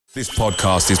This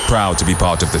podcast is proud to be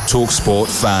part of the TalkSport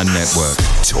Fan Network.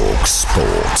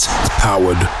 TalkSport.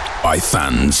 Powered by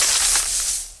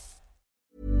fans.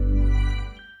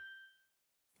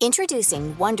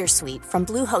 Introducing Wondersuite from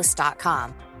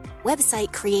Bluehost.com.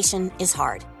 Website creation is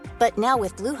hard, but now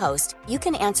with Bluehost, you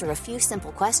can answer a few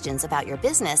simple questions about your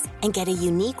business and get a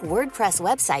unique WordPress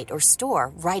website or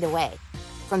store right away.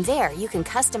 From there, you can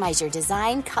customize your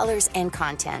design, colors, and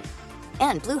content.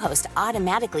 And Bluehost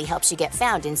automatically helps you get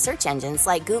found in search engines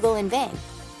like Google and Bing.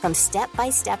 From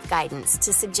step-by-step guidance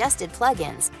to suggested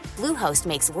plugins, Bluehost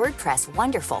makes WordPress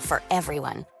wonderful for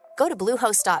everyone. Go to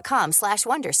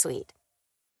bluehost.com/wondersuite.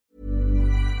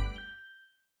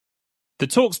 The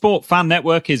TalkSport Fan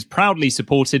Network is proudly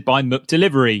supported by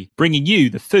McDelivery, bringing you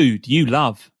the food you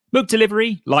love.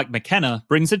 McDelivery, like McKenna,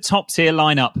 brings a top-tier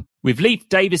lineup. With Leif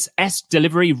Davis-esque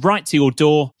delivery right to your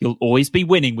door, you'll always be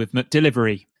winning with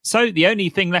McDelivery. So the only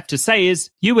thing left to say is,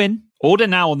 you win. Order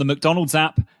now on the McDonald's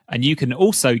app, and you can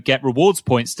also get rewards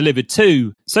points delivered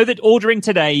too, so that ordering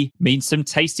today means some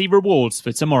tasty rewards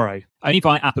for tomorrow. Only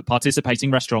via app at participating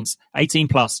restaurants. 18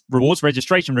 plus. Rewards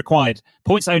registration required.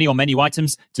 Points only on menu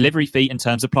items. Delivery fee and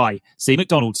terms apply. See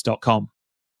mcdonalds.com.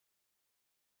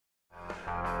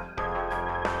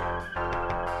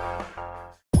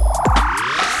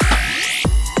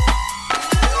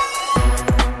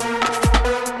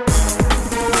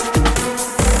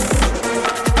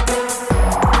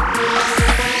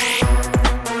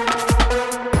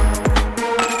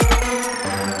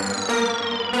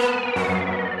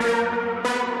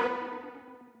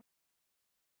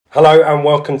 Hello and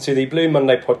welcome to the Blue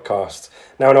Monday podcast.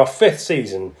 Now in our 5th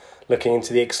season, looking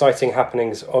into the exciting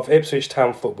happenings of Ipswich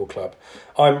Town Football Club.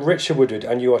 I'm Richard Woodward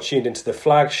and you are tuned into the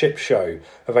flagship show,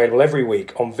 available every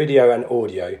week on video and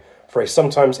audio, for a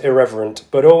sometimes irreverent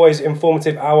but always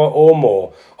informative hour or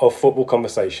more of football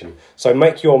conversation. So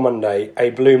make your Monday a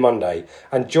Blue Monday.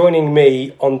 And joining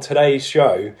me on today's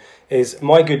show is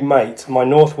my good mate, my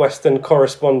Northwestern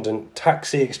correspondent,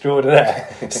 taxi extraordinaire,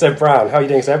 Seb Brown. How are you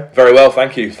doing, Seb? Very well,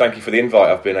 thank you. Thank you for the invite.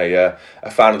 I've been a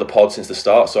fan of the pod since the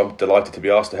start, so I'm delighted to be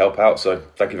asked to help out, so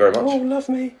thank you very much. Oh, love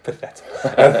me. Pathetic.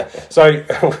 So,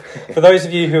 for those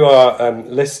of you who are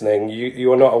listening, you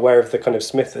are not aware of the kind of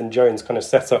Smith & Jones kind of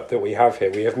setup that we have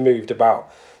here. We have moved about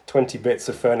 20 bits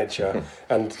of furniture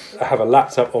and I have a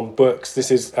laptop on books.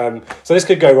 This is so this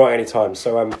could go right any time.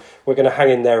 So we're going to hang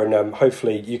in there and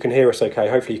hopefully you can hear us okay.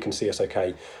 Hopefully you can see us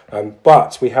okay.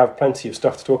 But we have plenty of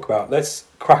stuff to talk about. Let's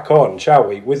crack on, shall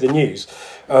we, with the news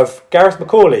of Gareth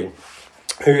McAuley,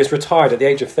 who is retired at the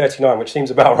age of 39, which seems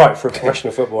about right for a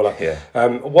professional footballer. Yeah.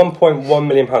 £1.1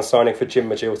 million signing for Jim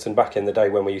Magilton back in the day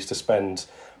when we used to spend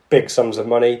big sums of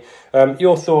money.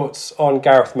 Your thoughts on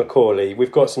Gareth McAuley?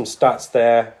 We've got some stats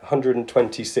there.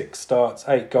 126 starts,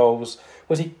 8 goals.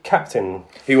 Was he captain?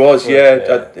 He was,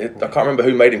 yeah. I can't remember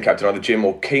who made him captain, either Jim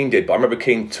or Keane did, but I remember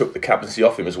Keane took the captaincy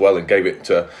off him as well and gave it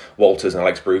to Walters and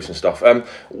Alex Bruce and stuff.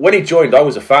 When he joined, I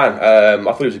was a fan. I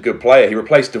thought he was a good player. He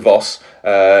replaced DeVos.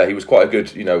 He was quite a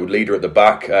good, leader at the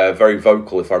back, very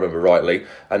vocal, if I remember rightly.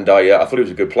 And I thought he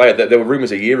was a good player. There were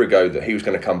rumours a year ago that he was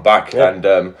going to come back, and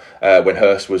when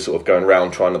Hurst was sort of going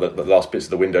around trying the last bits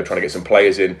of the window, trying to get some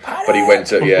players in, but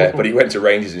he went to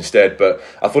Rangers instead. But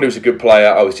I thought he was a good player.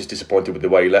 I was just disappointed with the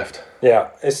way he left. Yeah,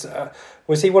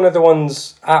 was he one of the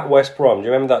ones at West Brom? Do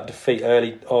you remember that defeat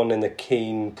early on in the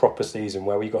Keane proper season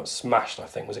where we got smashed, I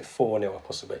think? Was it 4-0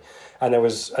 possibly? And there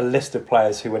was a list of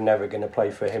players who were never going to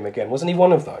play for him again. Wasn't he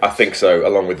one of those? I think so,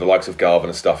 along with the likes of Garvin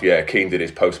and stuff. Yeah, Keane did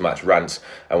his post-match rants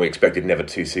and we expected never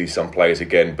to see some players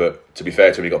again. But to be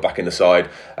fair to him, he got back in the side.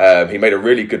 He made a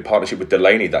really good partnership with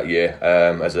Delaney that year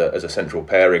as a central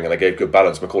pairing, and they gave good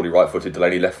balance. McAuley right-footed,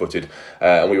 Delaney left-footed.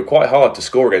 And we were quite hard to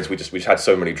score against. We just had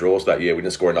so many draws that year. We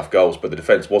didn't score enough goals, but the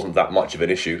defence wasn't that much of an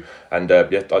issue. And I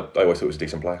always thought he was a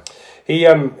decent player.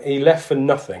 He left for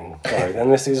nothing, sorry.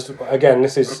 And this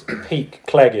is peak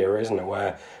Clegg era, isn't it,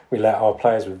 where we let our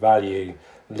players with value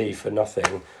leave for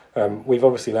nothing. We've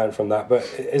obviously learned from that, but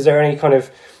is there any kind of...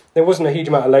 There wasn't a huge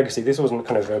amount of legacy. This wasn't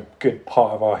kind of a good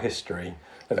part of our history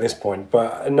at this point,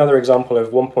 but another example of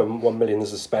 1.1 million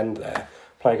as a spend there,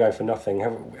 player going for nothing.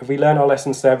 Have we learned our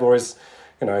lesson, Seb, or is...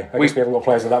 I guess we haven't got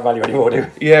players of that value anymore, do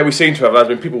we? Yeah, we seem to have. I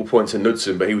mean, people will point to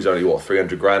Knudsen, but he was only,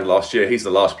 300 grand last year. He's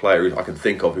the last player I can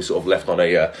think of who sort of left on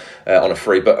a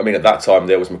free. But, I mean, at that time,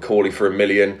 there was McAuley for $1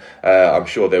 million. I'm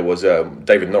sure there was...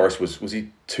 David Norris, was he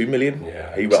 2 million.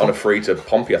 Yeah, he went on a free to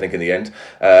Pompey, I think, in the end.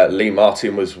 Lee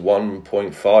Martin was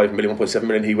 1.5 million, 1.7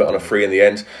 million. He went on a free in the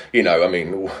end. You know, I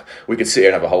mean, we could sit here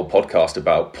and have a whole podcast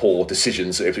about poor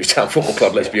decisions at Ipswich Town Football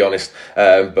Club, let's be honest.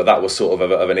 But that was sort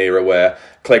of an era where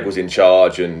Clegg was in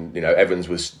charge, and, you know, Evans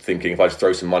was thinking, if I just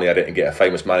throw some money at it and get a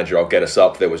famous manager, I'll get us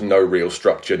up. There was no real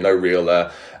structure, no real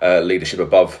leadership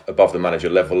above the manager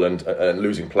level, and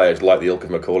losing players like the ilk of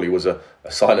Macaulay was a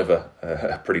sign of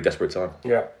a pretty desperate time.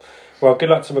 Yeah. Well, good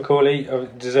luck to Macaulay.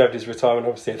 Deserved his retirement,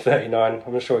 obviously, at 39.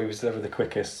 I'm not sure he was ever the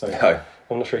quickest, so no.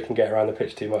 I'm not sure he can get around the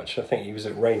pitch too much. I think he was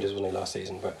at Rangers, wasn't he, last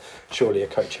season, but surely a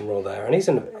coaching role there. And he's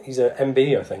an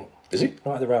MB, I think. Is he?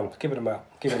 Right at the round. Give it him out.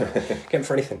 Get him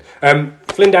for anything.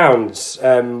 Flynn Downs.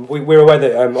 We're aware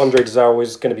that Andre Dazal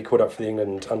was going to be called up for the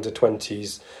England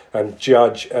under-20s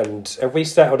judge. And have we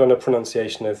settled on a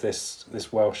pronunciation of this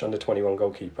Welsh under-21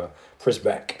 goalkeeper?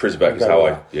 Prisbeck. Prisbeck is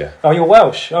how yeah. Oh, you're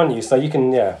Welsh, aren't you? So you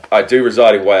can, yeah. I do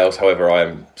reside in Wales, however, I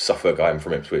am Suffolk, I am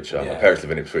from Ipswich. My parents live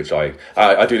in Ipswich.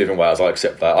 I do live in Wales, I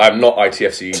accept that. I am not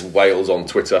ITFC Wales on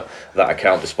Twitter, that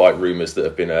account, despite rumours that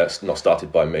have been not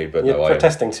started by me. But you're no,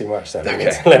 protesting too much, then.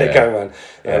 Okay. Let it go,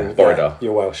 man.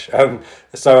 You're Welsh.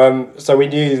 So we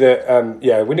knew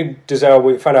that, we knew Dazal,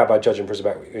 we found out about Judge and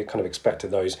Prisbeck, we kind of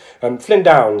expected those. Flynn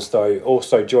Downs, though,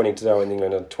 also joining Dazal in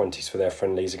England under-20s for their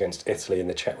friendlies against Italy and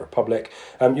the Czech Republic.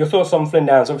 Your thoughts on Flynn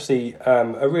Downs? Obviously,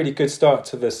 a really good start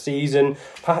to the season.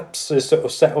 Perhaps has sort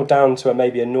of settled down to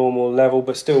maybe a normal level,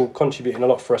 but still contributing a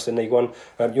lot for us in League One.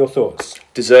 Your thoughts?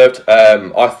 Deserved.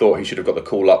 I thought he should have got the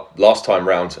call up last time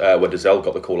round when Dazal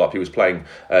got the call up. He was playing.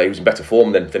 He was in better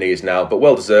form than he is now, but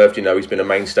well deserved. You know, he's been a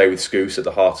mainstay with Scouse at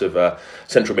the heart of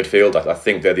central midfield. I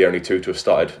think they're the only two to have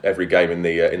started every game in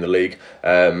the league.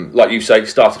 Like you say,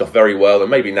 started off very well,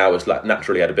 and maybe now has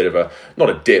naturally had a bit of not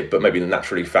a dip, but maybe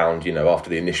naturally found, you know, after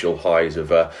the initial highs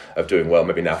of doing well,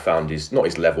 maybe now found not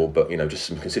his level, but, you know, just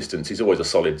some consistency. He's always a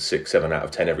solid 6, 7 out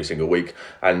of 10 every single week,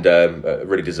 and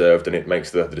really deserved, and it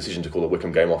makes the decision to call the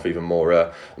Wickham game off even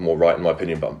more right, in my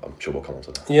opinion. But I'm sure we'll come on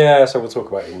to that. Yeah, so we'll talk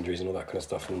about injuries and all that kind of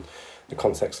stuff and the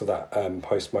context of that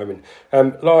post moment.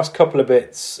 Last couple of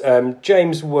bits.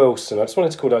 James Wilson. I just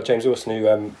wanted to call out James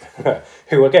Wilson,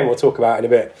 who again we'll talk about in a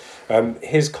bit.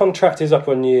 His contract is up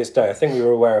on New Year's Day. I think we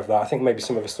were aware of that. I think maybe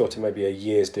some of us thought it may be a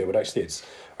year's deal, but actually it's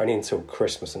only until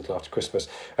Christmas, until after Christmas.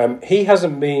 He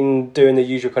hasn't been doing the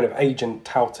usual kind of agent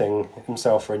touting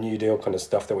himself for a new deal kind of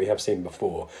stuff that we have seen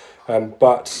before.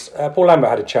 But Paul Lambert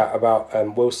had a chat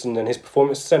about Wilson and his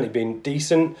performance. It's certainly been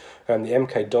decent. The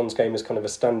MK Dons game is kind of a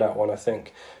standout one, I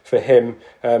think, for him.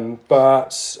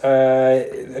 But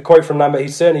a quote from Lambert,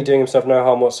 he's certainly doing himself no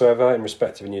harm whatsoever in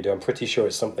respect of a new deal. I'm pretty sure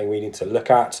it's something we need to look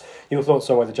at. Your thoughts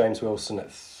on whether James Wilson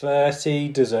at 30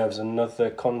 deserves another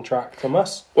contract from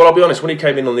us? Well, I'll be honest, when he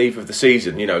came in on the eve of the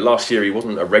season, you know, last year he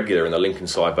wasn't a regular in the Lincoln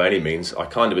side by any means. I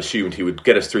kind of assumed he would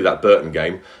get us through that Burton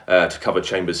game to cover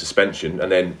Chambers' suspension,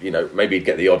 and then, you know, maybe he'd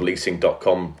get the odd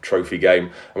leasing.com trophy game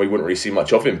and we wouldn't really see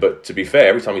much of him. But to be fair,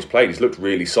 every time he's played, he's looked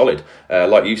really solid.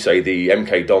 Like you say, the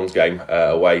MK Dons game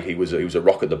away, he was a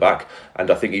rock at the back,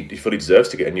 and I think he fully deserves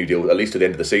to get a new deal, at least to the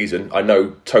end of the season. I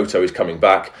know Toto is coming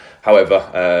back. However,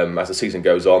 as the season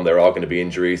goes on, there are going to be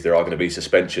injuries, there are going to be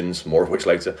suspensions, more of which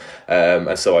later.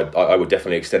 And so I would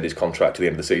definitely extend his contract to the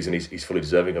end of the season. He's fully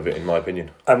deserving of it, in my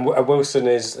opinion. And Wilson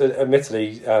is,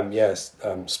 admittedly,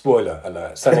 spoiler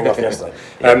alert, sending off yesterday.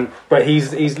 But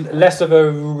he's less of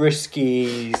a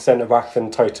risky centre-back than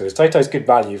Toto is. Toto's good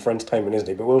value for entertainment, isn't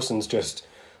he? But Wilson's just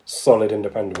solid and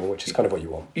dependable, which is kind of what you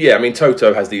want. Yeah, I mean,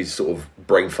 Toto has these sort of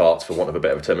brain farts, for want of a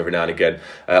better term, every now and again.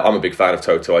 I'm a big fan of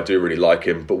Toto. I do really like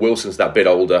him. But Wilson's that bit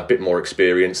older, a bit more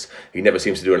experienced. He never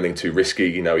seems to do anything too risky.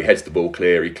 You know, he heads the ball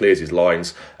clear. He clears his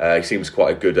lines. He seems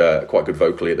quite good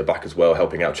vocally at the back as well,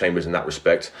 helping out Chambers in that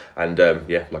respect. And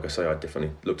like I say, I'd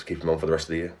definitely look to keep him on for the rest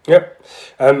of the year. Yep.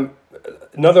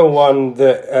 Another one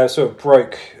that sort of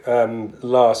broke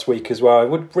last week as well. I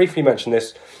would briefly mention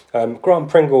this. Grant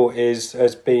Pringle is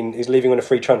leaving on a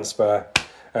free transfer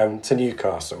to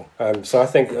Newcastle. So I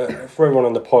think for everyone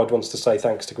on the pod wants to say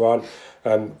thanks to Grant.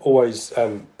 Always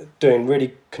doing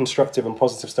really constructive and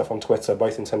positive stuff on Twitter,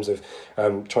 both in terms of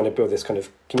trying to build this kind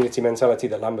of community mentality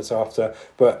that Lambert's after,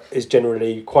 but is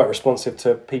generally quite responsive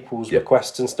to people's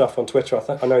requests and stuff on Twitter.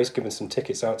 I know he's given some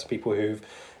tickets out to people who've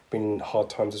been in hard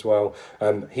times as well.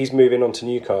 He's moving on to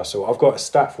Newcastle. I've got a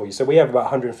stat for you. So we have about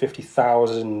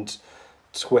 150,000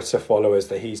 Twitter followers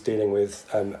that he's dealing with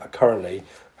currently.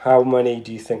 How many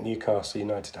do you think Newcastle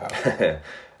United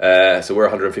have? So we're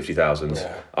 150,000.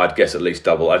 Yeah. I'd guess at least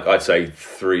double. I'd say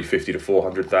 350 to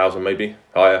 400,000, maybe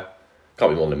higher.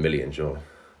 Can't be more than 1 million, surely.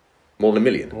 More than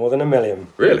 1 million? More than 1 million.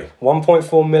 Really?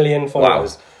 1.4 million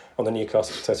followers. Wow. on the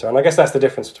Newcastle Potato. And I guess that's the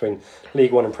difference between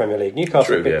League One and Premier League.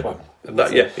 Newcastle, a big club. And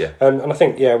I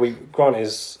think, Grant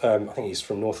is, I think he's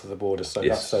from north of the border, so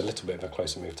that's a little bit of a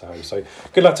closer move to home. So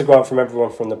good luck to Grant from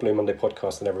everyone from the Blue Monday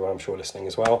podcast and everyone I'm sure listening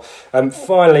as well.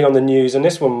 Finally on the news, and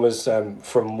this one was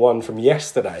from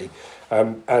yesterday,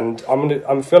 and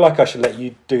I feel like I should let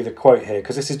you do the quote here,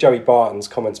 because this is Joey Barton's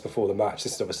comments before the match.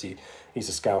 This is obviously, he's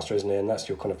a Scouser, isn't he? And that's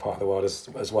your kind of part of the world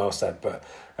as well, Seb. But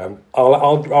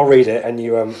I'll read it, and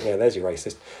you there's your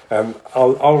racist.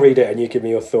 I'll read it, and you give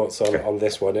me your thoughts on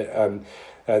this one.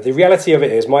 The reality of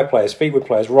it is, my players, Fleetwood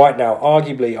players, right now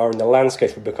arguably are in the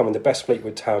landscape of becoming the best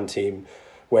Fleetwood Town team.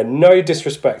 Where no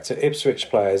disrespect to Ipswich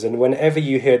players, and whenever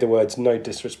you hear the words "no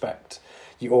disrespect,"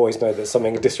 you always know that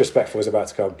something disrespectful is about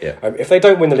to come. Yeah. If they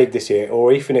don't win the league this year,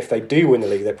 or even if they do win the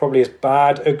league, they're probably as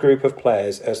bad a group of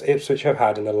players as Ipswich have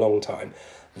had in a long time.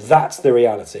 That's the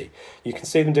reality. You can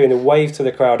see them doing a wave to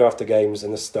the crowd after games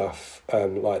and the stuff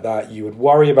like that. You would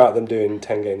worry about them doing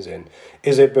 10 games in.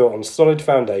 Is it built on solid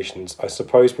foundations? I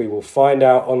suppose we will find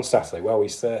out on Saturday. Well, we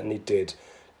certainly did,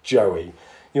 Joey.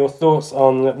 Your thoughts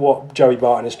on what Joey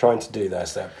Barton is trying to do there,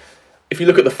 Seb? If you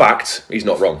look at the facts, he's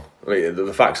not wrong. I mean,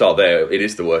 the facts are there. It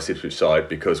is the worst Ipswich side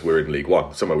because we're in League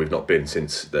One, somewhere we've not been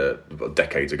since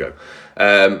decades ago.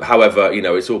 However,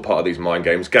 it's all part of these mind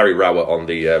games. Gary Rowett on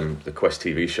the Quest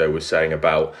TV show was saying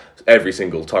about every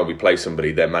single time we play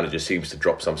somebody, their manager seems to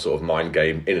drop some sort of mind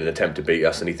game in an attempt to beat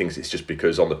us, and he thinks it's just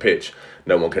because on the pitch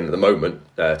no one can at the moment.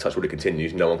 Touch wood, it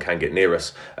continues. No one can get near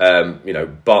us.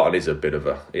 Barton is a bit of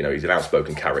a he's an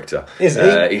outspoken character. Is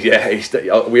he?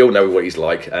 We all know what he's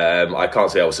like. I can't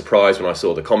say I was surprised when I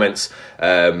saw the comments.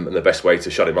 And the best way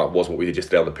to shut him up was what we did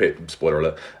yesterday on the pitch. Spoiler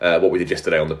alert! What we did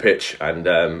yesterday on the pitch, and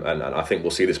I think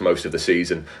we'll see this most of the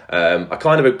season. I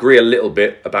kind of agree a little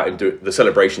bit about him doing the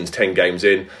celebrations 10 games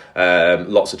in.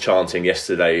 Lots of chanting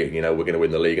yesterday. We're going to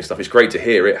win the league and stuff. It's great to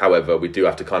hear it. However, we do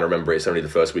have to kind of remember it's only the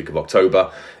first week of October.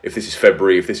 If this is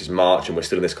February, if this is March, and we're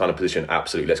still in this kind of position,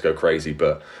 absolutely, let's go crazy.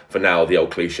 But for now, the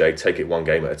old cliche: take it one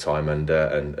game at a time,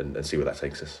 and see where that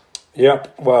takes us.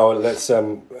 Yep. Well, let's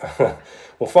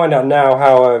we'll find out now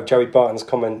how Joey Barton's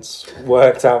comments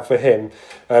worked out for him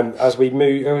as we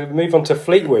move on to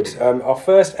Fleetwood, our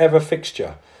first ever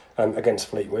fixture against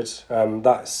Fleetwood.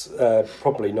 That's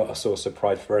probably not a source of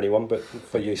pride for anyone, but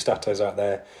for you statos out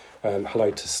there, hello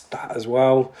to Stat as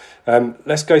well.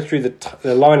 Let's go through the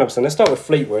lineups, and let's start with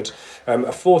Fleetwood. A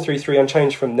 4-3-3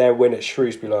 unchanged from their win at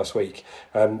Shrewsbury last week.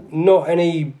 Not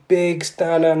any big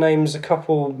standout names, a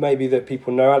couple maybe that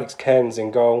people know. Alex Cairns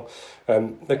in goal.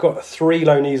 They've got 3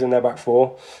 loanees in their back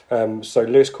four. So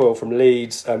Lewis Coyle from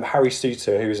Leeds, Harry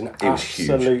Suter, who's an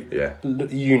absolute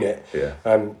unit. Yeah.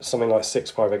 Something like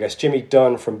 6'5", I guess. Jimmy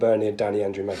Dunn from Burnley and Danny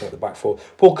Andrew making up the back four.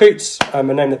 Paul Coots, a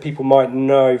name that people might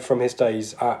know from his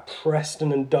days at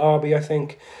Preston and Derby, I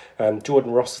think.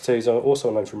 Jordan Rossiter is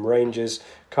also known from Rangers.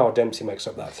 Carl Dempsey makes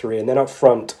up that 3. And then up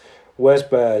front, Wes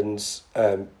Burns,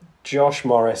 Josh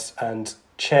Morris and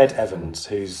Ched Evans,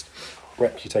 whose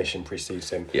reputation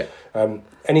precedes him. Yeah.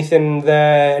 Anything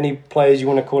there? Any players you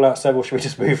want to call out, Seb, or should we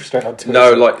just move straight on to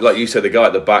No, like you said, the guy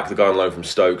at the back, the guy on loan from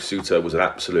Stoke, Suter, was an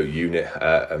absolute unit.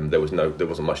 There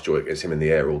wasn't much joy against him in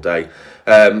the air all day.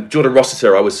 Jordan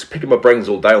Rossiter, I was picking my brains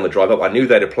all day on the drive up. I knew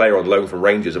they had a player on loan from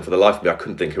Rangers, and for the life of me, I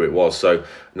couldn't think who it was. So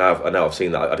now I've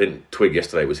seen that. I didn't twig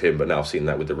yesterday it was him, but now I've seen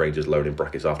that with the Rangers loan in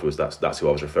brackets afterwards. That's who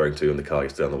I was referring to in the car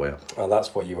yesterday on the way up. Oh,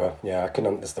 that's what you were. Yeah, I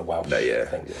couldn't. That's the Welsh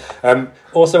thing. Yeah.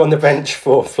 Also on the bench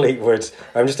for Fleetwood,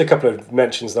 just a couple of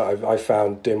mentions that I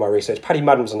found doing my research. Paddy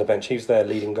Madden's on the bench. He's their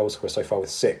leading goal scorer so far with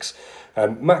 6.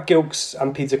 Matt Gilks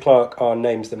and Peter Clark are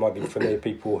names that might be familiar to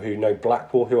people who know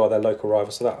Blackpool, who are their local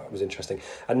rivals, so that was interesting.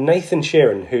 And Nathan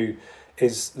Sheeran, who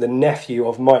is the nephew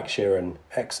of Mike Sheeran,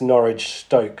 ex-Norwich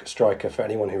Stoke striker, for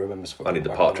anyone who remembers football. I need the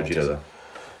partridge, you know that.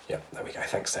 Yeah, there we go.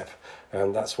 Thanks, Seb.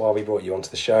 That's why we brought you onto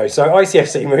the show. So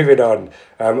ITFC, moving on.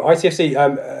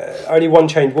 ITFC, only one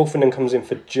change. Wolfenden comes in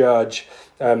for Judge.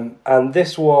 And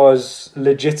this was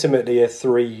legitimately a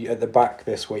 3 at the back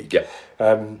this week. Yeah.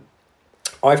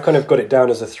 I've kind of got it down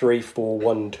as a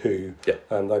 3-4-1-2. Yeah.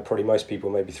 Though probably most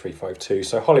people maybe 3-5-2.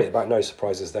 So Holly at the back, no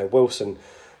surprises there. Wilson,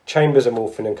 Chambers and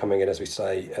Wolfenden coming in, as we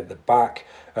say, at the back.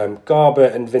 Garber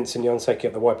and Vincent Young taking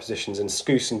up the wide positions, and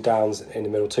Scouse and Downs in the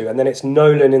middle too. And then it's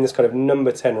Nolan in this kind of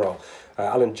number 10 role.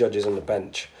 Alan Judge is on the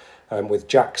bench with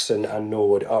Jackson and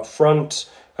Norwood up front.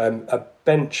 A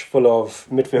bench full of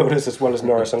midfielders as well as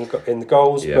Norris in the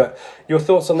goals. Yeah. But your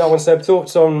thoughts on that one, Seb?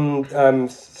 Thoughts on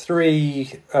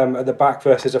 3 at the back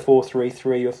versus a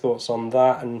 4-3-3? Your thoughts on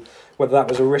that, and whether that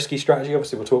was a risky strategy?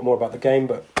 Obviously, we'll talk more about the game,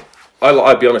 but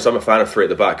I'd be honest, I'm a fan of three at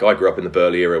the back. I grew up in the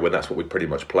Burley era when that's what we pretty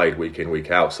much played week in,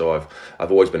 week out. So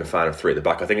I've always been a fan of three at the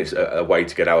back. I think it's a way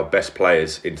to get our best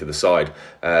players into the side.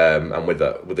 And with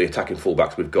the attacking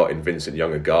fullbacks we've got in Vincent,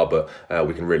 Young and Garbutt,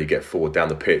 we can really get forward down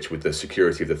the pitch with the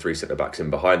security of the three centre-backs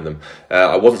in behind them.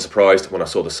 I wasn't surprised when I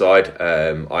saw the side.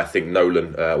 I think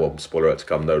Nolan, spoiler alert to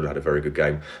come, Nolan had a very good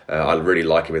game. I really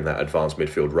like him in that advanced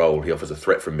midfield role. He offers a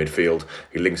threat from midfield.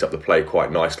 He links up the play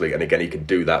quite nicely. And again, he can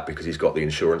do that because he's got the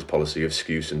insurance policy of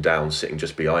Skuse and Downs sitting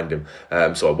just behind him,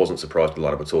 so I wasn't surprised with the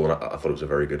lineup at all, and I thought it was a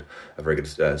very good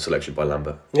selection by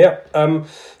Lambert. Yeah.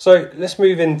 So let's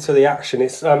move into the action.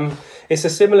 It's a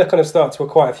similar kind of start to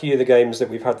quite a few of the games that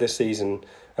we've had this season.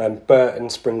 Burton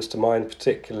springs to mind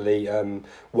particularly,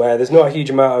 where there's not a huge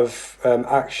amount of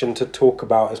action to talk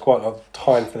about. There's quite a lot of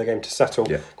time for the game to settle,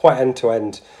 quite end to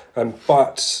end.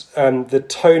 But the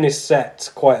tone is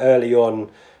set quite early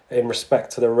on in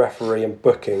respect to the referee and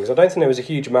bookings. I don't think there was a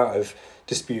huge amount of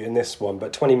dispute in this one,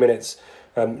 but 20 minutes,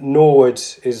 Norwood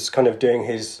is kind of doing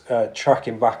his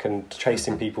tracking back and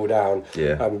chasing people down,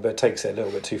 but takes it a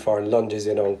little bit too far and lunges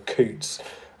in on Coots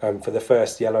for the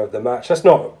first yellow of the match. That's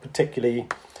not a particularly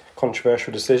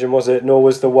controversial decision, was it? Nor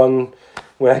was the one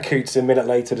where Coots a minute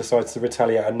later decides to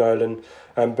retaliate on Nolan.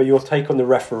 But your take on the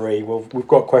referee, well, we've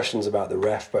got questions about the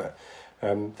ref, but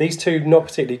these two not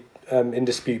particularly in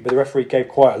dispute, but the referee gave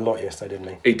quite a lot yesterday,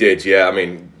 didn't he? He did, yeah. I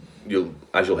mean, you'll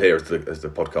hear as the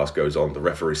podcast goes on,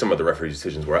 some of the referee's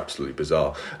decisions were absolutely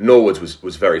bizarre. Norwood's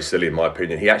was very silly in my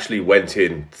opinion. He actually went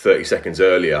in 30 seconds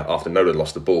earlier after Nolan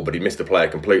lost the ball, but he missed the player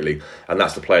completely, and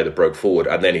that's the player that broke forward.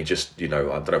 And then he just, I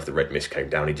don't know if the red mist came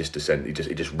down. He just descended.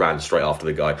 He just ran straight after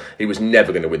the guy. He was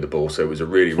never going to win the ball, so it was a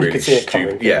really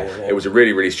stupid. It was a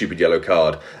really stupid yellow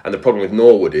card. And the problem with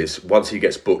Norwood is once he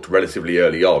gets booked relatively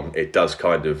early on, it does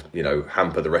kind of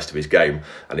hamper the rest of his game.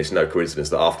 And it's no coincidence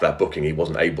that after that booking, he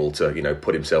wasn't able to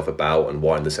put himself about and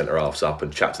wind the centre halves up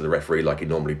and chat to the referee like he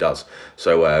normally does.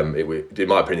 So in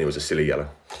my opinion, it was a silly yellow.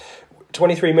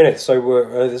 23 minutes, so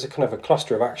there's a kind of a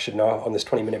cluster of action now on this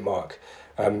 20-minute mark.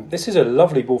 This is a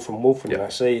lovely ball from Wolfenden,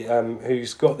 actually,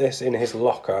 who's got this in his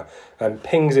locker and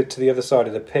pings it to the other side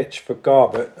of the pitch for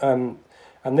Garbutt.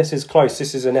 And this is close.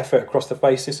 This is an effort across the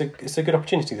face. It's a good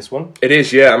opportunity, this one. It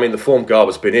is, yeah. I mean, the form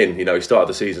Garbutt's been in. He started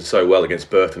the season so well against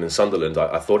Burton and Sunderland.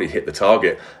 I thought he'd hit the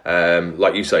target.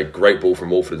 Like you say, great ball from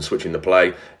Wolfenden switching the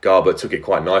play. Garbutt took it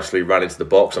quite nicely, ran into the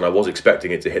box, and I was expecting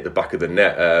it to hit the back of the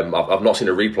net. I've not seen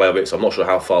a replay of it, so I'm not sure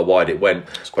how far wide it went.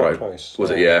 It's quite close.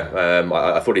 Was it? Yeah.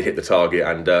 I thought he hit the target,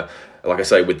 and like I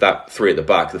say, with that three at the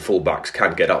back, the full-backs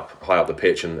can get high up the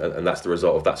pitch, and that's the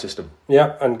result of that system.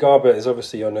 Yeah, and Garbutt is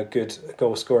obviously on a good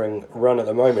goal-scoring run at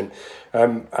the moment.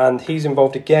 And he's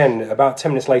involved again about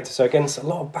 10 minutes later. So again, a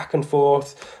lot of back and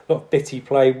forth, a lot of bitty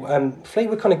play.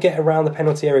 Fleetwood kind of get around the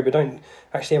penalty area, but don't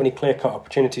actually have any clear-cut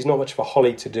opportunities. Not much for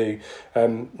Holly to do.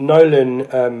 Nolan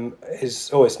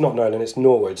it's not Nolan, it's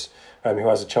Norwood. Who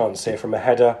has a chance here from a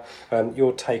header.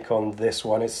 Your take on this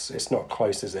one? It's not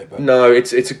close, is it? But no,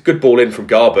 it's a good ball in from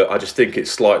Garbutt. I just think it's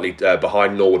slightly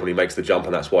behind Norwood when he makes the jump,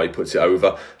 and that's why he puts it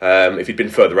over. If he'd been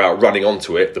further out, running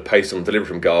onto it, the pace on delivery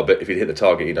from Garbutt, if he'd hit the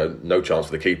target, no chance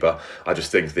for the keeper. I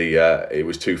just think it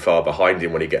was too far behind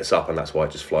him when he gets up, and that's why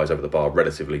it just flies over the bar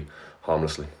relatively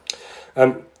harmlessly.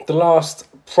 The last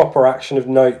proper action of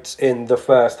note in the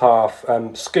first half,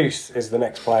 Skuse is the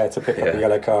next player to pick up the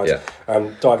yellow card,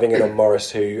 diving in on Morris,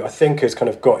 who I think has kind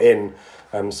of got in.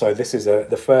 So this is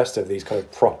the first of these kind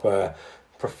of proper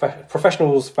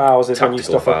professionals fouls is when you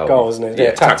stop a goal, isn't it?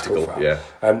 Yeah, tactical foul. Yeah.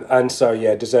 And so,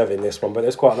 deserving this one. But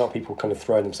there's quite a lot of people kind of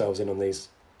throwing themselves in on these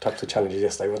types of challenges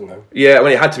yesterday, wasn't there? Yeah, I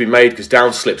mean, it had to be made because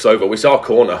Downs slips over. We saw a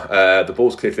corner. The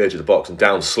ball's clear to the edge of the box and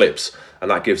Downs slips. And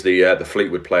that gives the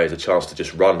Fleetwood players a chance to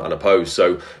just run unopposed.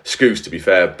 So Skuse, to be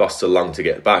fair, busts a lung to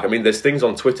get back. I mean, there's things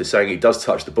on Twitter saying he does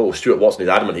touch the ball. Stuart Watson is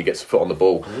adamant he gets a foot on the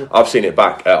ball. I've seen it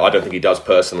back. I don't think he does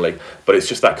personally. But it's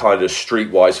just that kind of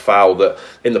streetwise foul that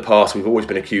in the past we've always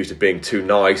been accused of being too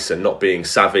nice and not being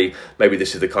savvy. Maybe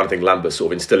this is the kind of thing Lambert's sort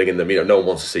of instilling in them. No one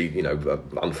wants to see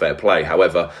unfair play.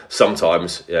 However,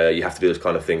 sometimes you have to do those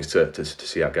kind of things to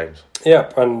see out games. Yeah,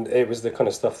 and it was the kind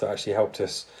of stuff that actually helped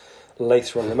us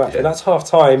later on in the match. And that's half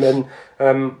time, and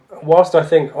whilst I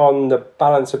think on the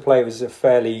balance of play it was a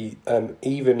fairly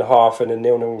even half and a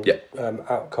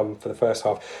 0-0 outcome for the first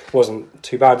half, wasn't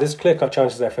too bad. There's clear-cut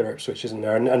chances there for Ipswich, isn't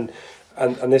there?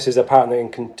 And this is a pattern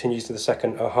that continues to the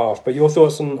second half. But your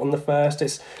thoughts on the first?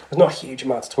 There's not a huge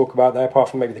amount to talk about there, apart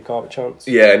from maybe the Garbutt chance.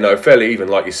 Yeah, no, fairly even,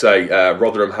 like you say.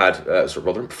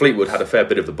 Fleetwood had a fair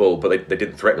bit of the ball, but they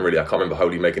didn't threaten really. I can't remember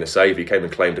Holy making a save. He came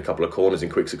and claimed a couple of corners in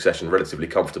quick succession, relatively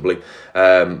comfortably.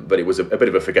 But it was a bit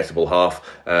of a forgettable half.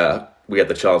 we had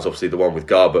the chance, obviously, the one with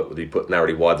Garbutt, he put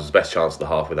narrowly wide, was the best chance of the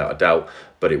half without a doubt.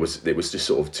 But it was just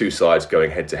sort of two sides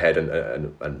going head to head,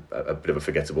 and a bit of a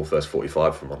forgettable first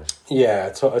 45, if I'm honest. Yeah,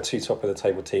 two top of the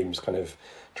table teams kind of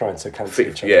trying to cancel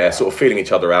each other. Yeah, out. sort of feeling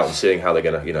each other out and seeing how they're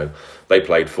going to, they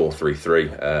played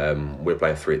 4-3-3. We're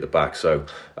playing 3 at the back, so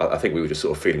I think we were just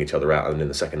sort of feeling each other out, and in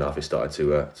the second half it started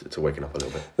to waking up a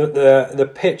little bit. The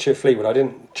pitch at Fleetwood, I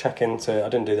didn't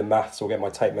do the maths or get my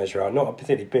tape measure out. Not a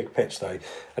particularly big pitch though,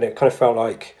 and it kind of felt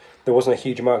like there wasn't a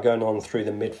huge amount going on through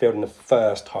the midfield in the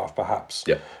first half, perhaps.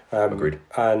 Yeah, agreed.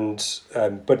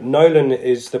 But Nolan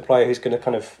is the player who's going to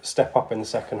kind of step up in the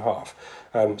second half.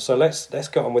 So let's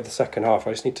get on with the second half.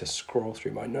 I just need to scroll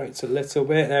through my notes a little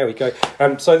bit. There we go.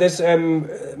 So there's a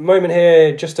moment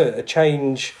here, just a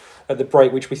change at the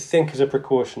break, which we think is a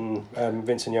precaution.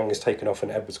 Vincent Young is taken off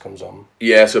and Edwards comes on.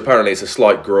 Yeah, so apparently it's a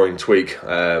slight groin tweak.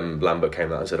 Lambert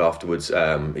came out and said afterwards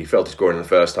he felt his groin in the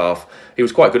first half. He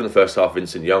was quite good in the first half,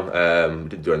 Vincent Young.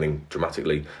 Didn't do anything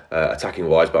dramatically attacking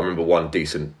wise, but I remember one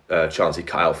decent chance he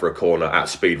cut out for a corner at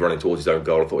speed running towards his own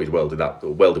goal. I thought he'd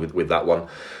welded with that one.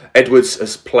 Edwards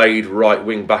has played right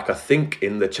wing back, I think,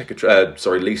 in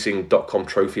the leasing.com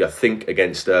trophy, I think,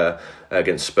 against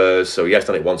Spurs. So he has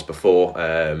done it once before,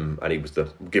 and he was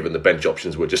given the bench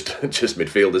options were just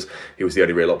midfielders. He was the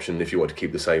only real option if you want to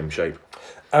keep the same shape.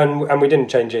 And we didn't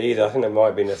change it either. I think there might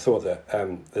have been a thought that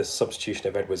the substitution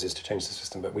of Edwards is to change the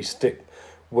system, but we stick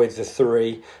with the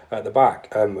 3 at the back.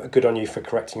 Good on you for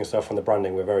correcting yourself on the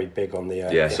branding. We're very big on the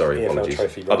EFL apologies.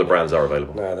 trophy. Other brands are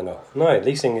available. No, they're not. No,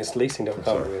 leasing is leasing.com.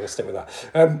 We're going to stick with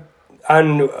that.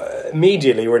 And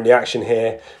immediately we're in the action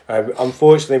here.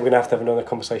 Unfortunately, we're going to have another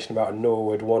conversation about a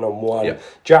Norwood one-on-one. Yep.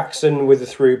 Jackson with the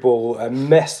through ball, a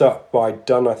mess up by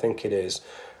Dunn, I think it is.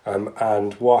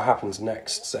 And what happens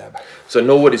next, Seb? So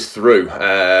Norwood is through,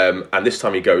 and this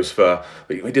time he goes for.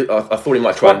 I thought he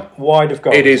might try and wide of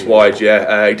goal. It is wide,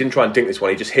 yeah. He didn't try and dink this one.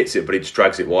 He just hits it, but he just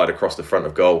drags it wide across the front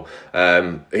of goal.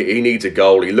 He needs a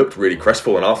goal. He looked really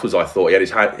crestfallen afterwards. I thought he had his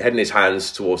head in his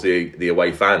hands towards the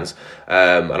away fans,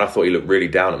 and I thought he looked really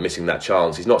down at missing that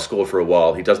chance. He's not scored for a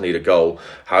while. He does need a goal.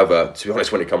 However, to be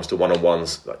honest, when it comes to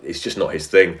one-on-ones, it's just not his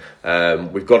thing.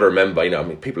 We've got to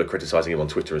remember, people are criticising him on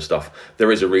Twitter and stuff.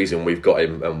 There is a reason we've got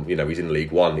him. He's in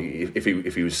League One. If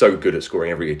he was so good at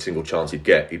scoring every single chance he'd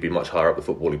get, he'd be much higher up the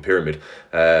footballing pyramid.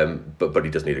 But he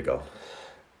does need a goal.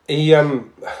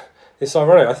 It's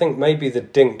ironic. I think maybe the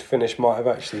dinked finish might have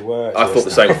actually worked. I thought the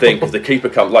same thing, because the keeper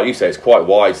comes, like you say, it's quite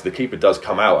wide, so the keeper does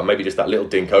come out, and maybe just that little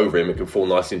dink over him, it can fall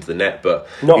nicely into the net. But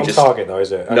not on target though,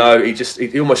 is it? No,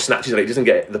 he almost snatches it. He doesn't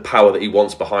get the power that he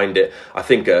wants behind it. I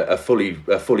think a fully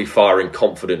firing,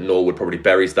 confident Norwood probably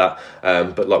buries that.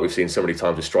 But like we've seen so many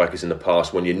times with strikers in the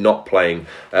past, when you're not playing,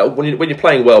 when you're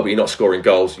playing well but you're not scoring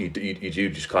goals, you do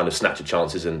just kind of snatch your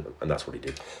chances, and that's what he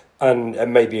did.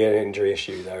 And maybe an injury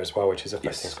issue there as well, which is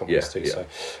affecting his confidence too. Yeah.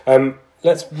 So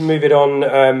let's move it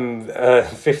on.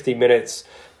 50 minutes.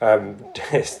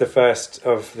 It's the first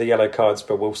of the yellow cards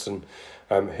for Wilson,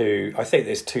 who I think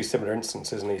there's 2 similar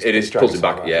instances. And it pulls him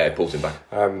back. Yeah, it pulls him back.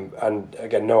 And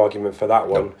again, no argument for that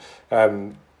one.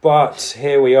 No. But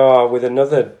here we are with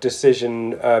another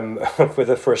decision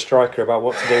for a striker about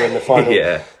what to do in the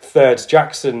final thirds.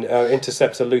 Jackson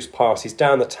intercepts a loose pass. He's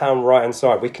down the town right-hand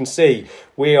side. We can see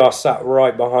we are stood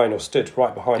right behind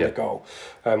the goal.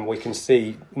 We can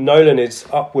see Nolan is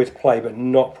up with play, but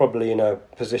not probably in a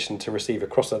position to receive a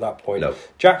cross at that point. No.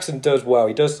 Jackson does well.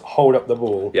 He does hold up the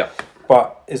ball. Yeah.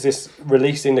 But is this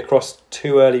releasing the cross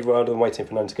too early rather than waiting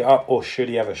for Nolan to get up, or should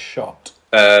he have a shot?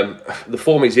 The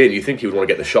form he's in, you think he would want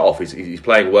to get the shot off. He's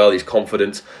playing well. He's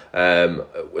confident.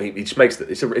 He just makes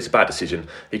it's a bad decision.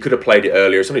 He could have played it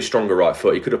earlier. It's only stronger right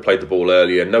foot. He could have played the ball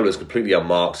earlier. Nolan's completely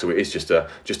unmarked, so it is just a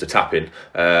tap in.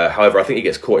 However, I think he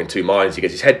gets caught in 2 minds. He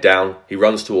gets his head down. He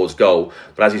runs towards goal,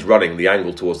 but as he's running, the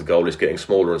angle towards the goal is getting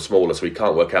smaller and smaller, so he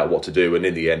can't work out what to do. And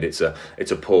in the end, it's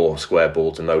a poor square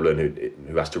ball to Nolan,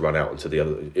 who has to run out into the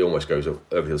other. It almost goes over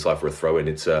to the side for a throw in.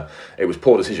 It was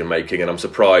poor decision making, and I'm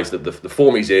surprised that the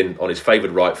form he's in, on his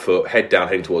favoured right foot, head down,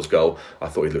 heading towards goal, I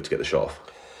thought he'd look to get the shot off.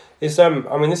 This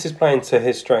is playing to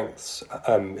his strengths.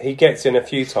 He gets in a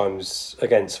few times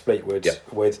against Fleetwood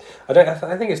with I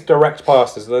think it's direct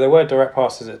passes, though there were direct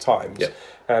passes at times.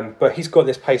 But he's got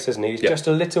this pace, hasn't he? He's just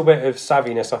a little bit of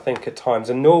savviness, I think, at times.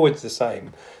 And Norwood's the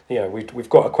same. We've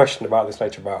got a question about this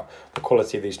later about the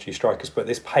quality of these 2 strikers, but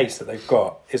this pace that they've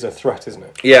got is a threat, isn't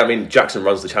it? Yeah, Jackson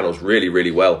runs the channels really,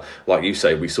 really well. Like you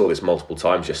say, we saw this multiple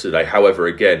times yesterday. However,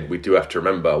 again, we do have to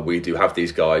remember, we do have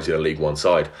these guys in a League One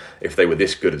side. If they were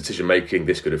this good at decision making,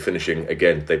 this good at finishing,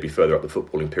 again, they'd be further up the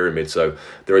footballing pyramid. So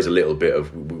there is a little bit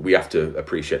of, we have to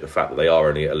appreciate the fact that they are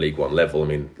only at a League One level.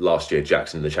 Last year,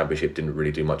 Jackson in the Championship didn't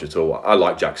really do much at all. I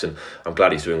like Jackson. I'm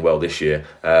glad he's doing well this year,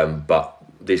 but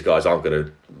these guys aren't going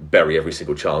to bury every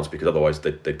single chance, because otherwise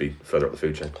they'd be further up the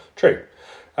food chain. True.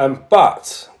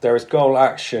 But there is goal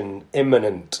action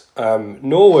imminent.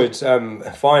 Norwood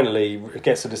finally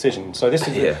gets a decision. So this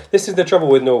is the trouble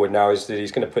with Norwood now, is that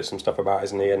he's going to put some stuff about,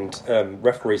 isn't he? And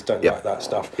referees don't like that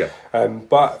stuff. Yeah.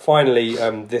 But finally,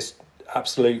 this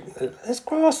absolute, let's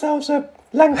grow ourselves a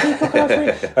lanky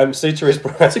crocodile. Suter is.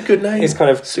 That's a good name. It's kind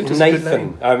of Suter's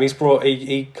Nathan.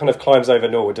 He kind of climbs over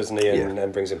Norwood, doesn't he,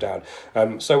 and brings him down.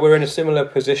 So we're in a similar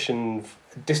position,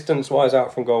 distance-wise,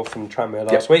 out from goal from Tranmere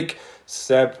last week.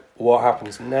 Seb, what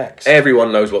happens next?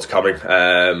 Everyone knows what's coming.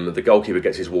 The goalkeeper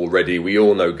gets his wall ready. We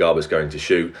all know Garber's going to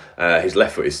shoot. His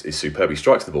left foot is superb. He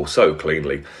strikes the ball so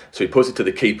cleanly. So he puts it to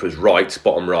the keeper's right,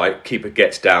 bottom right. Keeper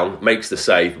gets down, makes the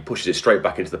save, and pushes it straight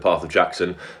back into the path of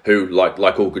Jackson, who, like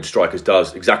all good strikers,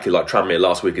 does exactly like Tranmere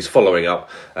last week, is following up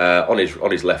on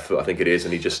his left foot, I think it is,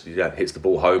 and he just hits the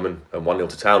ball home and 1-0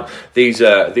 to Town.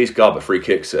 These Garber free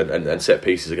kicks and set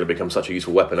pieces are going to become such a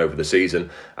useful weapon over the season,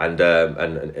 and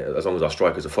as long as our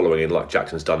strikers are following in like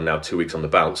Jackson's done now, 2 weeks on the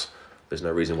bounce, there's no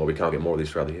reason why we can't get more of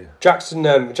these throughout the year.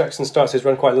 Jackson starts his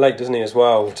run quite late, doesn't he, as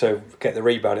well, to get the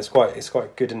rebound. It's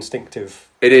quite good instinctive.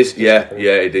 It is, yeah,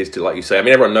 it is. Like you say, I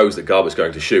mean, everyone knows that Garber's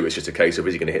going to shoot. It's just a case of,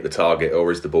 is he going to hit the target, or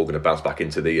is the ball going to bounce back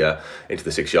into the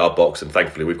 6-yard box? And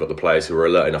thankfully, we've got the players who are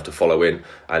alert enough to follow in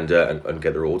and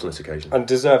get the rewards on this occasion. And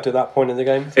deserved at that point in the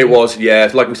game. It was,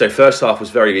 yeah. Like we say, first half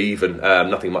was very even,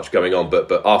 nothing much going on. But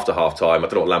after half time, I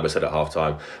don't know what Lambert said at half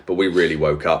time, but we really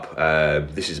woke up.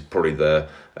 This is probably the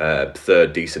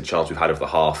third decent chance we've had of the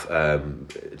half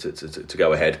to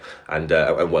go ahead, and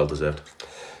well deserved.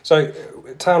 So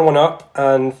Town won up,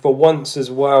 and for once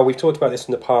as well, we've talked about this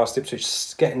in the past,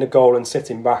 Ipswich getting the goal and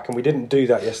sitting back, and we didn't do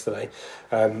that yesterday.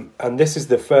 And this is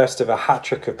the first of a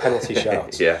hat-trick of penalty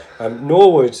shouts. Yeah.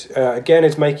 Norwood, again,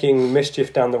 is making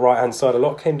mischief down the right-hand side. A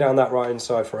lot came down that right-hand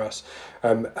side for us.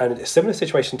 And a similar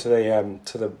situation to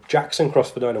the Jackson cross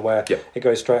for Nolan, where it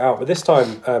goes straight out. But this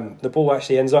time, the ball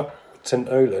actually ends up to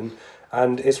Nolan,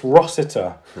 and it's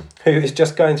Rossiter who is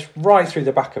just going right through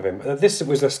the back of him. This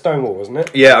was a stonewall, wasn't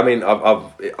it? Yeah, I mean,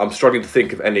 I'm struggling to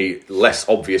think of any less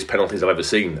obvious penalties I've ever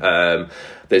seen.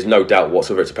 There's no doubt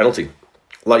whatsoever it's a penalty.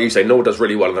 Like you say, Norwood does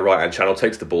really well in the right-hand channel,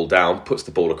 takes the ball down, puts the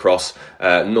ball across.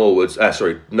 Nolan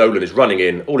is running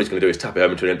in. All he's going to do is tap it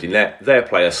home into an empty net. Their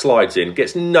player slides in,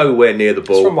 gets nowhere near the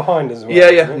ball. It's from behind as well.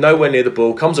 Yeah, nowhere near the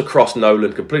ball. Comes across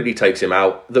Nolan, completely takes him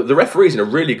out. The referee's in a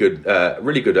really good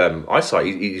eyesight.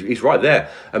 He's right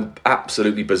there, and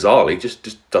absolutely bizarrely,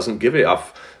 just doesn't give it.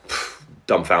 I've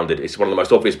dumbfounded. It's one of the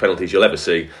most obvious penalties you'll ever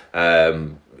see.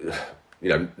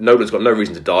 Nolan's got no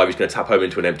reason to dive. He's going to tap home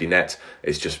into an empty net.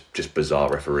 It's just bizarre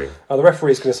refereeing. Oh, the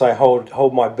referee's going to say,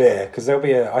 hold my beer, because there'll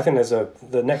be I think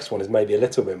the next one is maybe a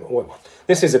little bit more. Well,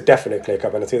 this is a definite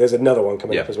clear-cut penalty. There's another one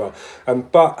coming up as well.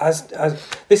 But as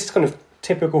this is kind of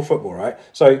typical football, right?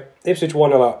 So Ipswich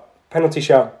 1-0 up, penalty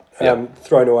shout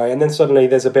thrown away, and then suddenly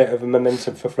there's a bit of a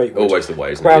momentum for Fleetwood. Always the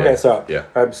way, isn't Crowd it? gets up.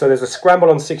 Yeah. So there's a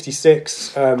scramble on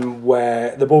 66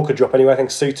 where the ball could drop anyway. I think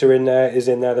Suter is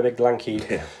in there, the big lanky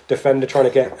defender, trying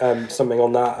to get something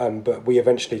on that, but we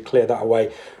eventually clear that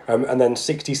away. And then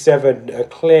 67, a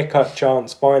clear-cut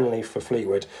chance finally for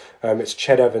Fleetwood. It's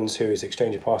Ched Evans who is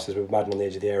exchanging passes with Madden on the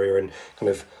edge of the area and kind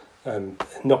of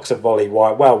knocks a volley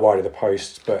wide of the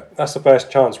post. But that's the first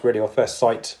chance, really, or first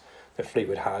sight that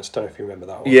Fleetwood had. Don't know if you remember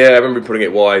that one. Yeah, I remember him putting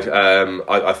it wide.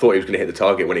 I thought he was going to hit the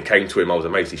target. When it came to him, I was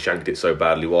amazed he shanked it so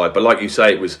badly wide. But like you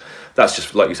say, that's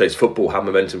just like you say, it's football. How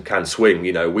momentum can swing.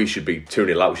 We should be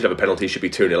 2-0 up. We should have a penalty. Should be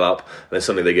 2-0 up. And then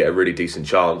suddenly they get a really decent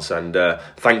chance. And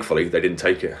thankfully, they didn't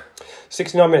take it.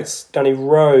 69 minutes, Danny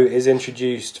Rowe is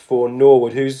introduced for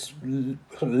Norwood, who's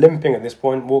limping at this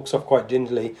point, walks off quite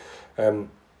gingerly.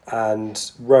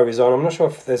 And Rowe is on. I'm not sure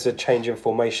if there's a change in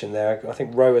formation there. I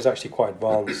think Rowe is actually quite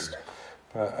advanced.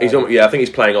 I think he's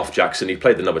playing off Jackson. He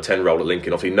played the number 10 role at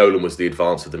Lincoln. Obviously, Nolan was the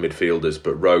advance of the midfielders,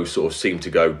 but Rowe sort of seemed to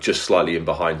go just slightly in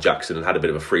behind Jackson and had a bit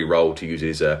of a free role to use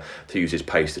his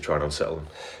pace to try and unsettle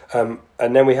him.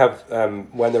 And then we have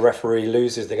when the referee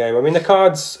loses the game. I mean, the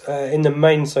cards in the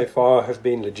main so far have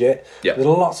been legit. Yeah. There's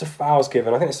lots of fouls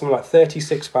given. I think it's something like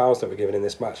 36 fouls that were given in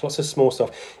this match. Lots of small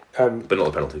stuff. But not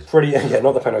the penalties.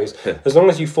 Not the penalties. As long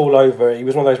as you fall over, he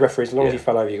was one of those referees, as long as you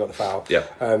fell over, you got the foul. Yeah.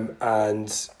 And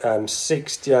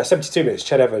 72 minutes,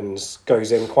 Ched Evans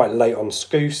goes in quite late on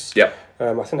Scouse. Yeah.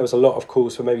 I think there was a lot of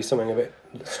calls for maybe something a bit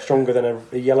stronger than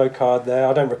a yellow card there.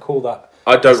 I don't recall that.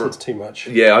 I don't too much.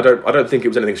 Yeah, I don't think it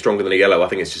was anything stronger than a yellow. I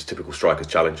think it's just a typical striker's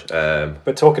challenge.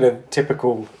 But talking of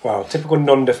typical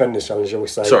non-defender's challenge, shall we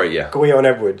say? Sorry, yeah. Gwion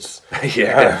Edwards.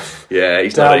 yeah,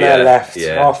 he's down not there left,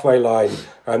 halfway line.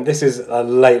 This is a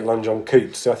late lunge on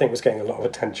Coots, so I think it's getting a lot of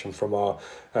attention from our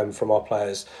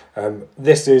players.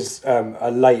 This is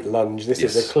a late lunge. This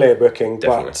is a clear booking,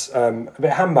 but a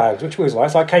bit handbagged, which was like,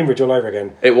 it's like Cambridge all over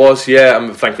again. It was,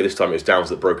 yeah. Thankfully this time it was Downs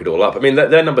that broke it all up. I mean,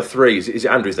 their number 3 is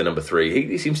Andrews. Their number 3.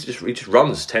 He seems to just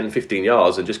runs 10, 15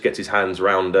 yards and just gets his hands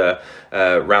round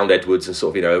Edwards, and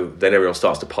sort of, then everyone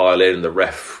starts to pile in, and the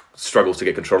ref struggles to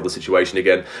get control of the situation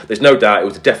again. There's no doubt it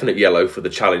was a definite yellow for the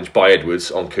challenge by Edwards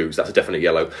on Coots. That's a definite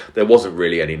yellow. There wasn't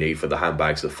really any need for the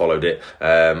handbags that followed it.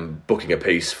 Booking a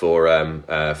piece for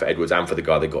Edwards and for the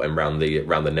guy that got him round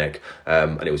the neck,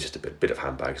 and it was just a bit of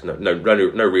handbags. No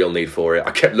real need for it.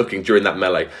 I kept looking during that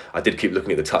melee. I did keep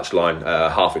looking at the touchline,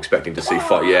 half expecting to see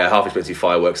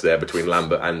fireworks there between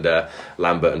Lambert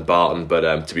and Barton.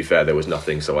 But to be fair, there was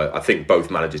nothing. So I think both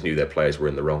managers knew their players were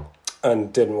in the wrong.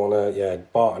 And didn't want to,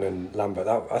 Barton and Lambert.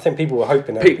 I think people were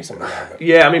hoping there'd be something like that.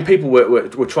 Yeah, I mean, people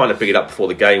were trying to pick it up before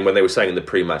the game when they were saying in the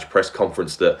pre-match press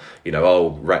conference that,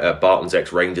 Barton's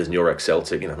ex-Rangers and your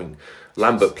ex-Celtic. I mean,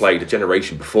 Lambert played a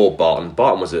generation before Barton.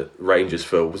 Barton was at Rangers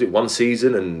for, was it one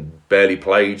season and barely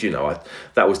played?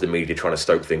 That was the media trying to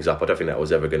stoke things up. I don't think that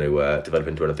was ever going to develop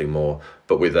into anything more.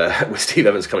 But with Steve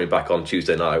Evans coming back on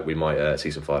Tuesday night, we might see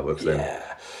some fireworks then. Yeah.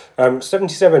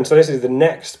 77, so this is the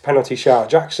next penalty shout.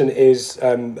 Jackson is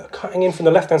cutting in from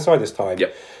the left-hand side this time.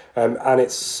 Yep. And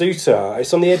it's Suter.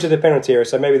 It's on the edge of the penalty area,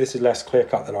 so maybe this is less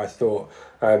clear-cut than I thought.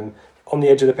 On the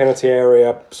edge of the penalty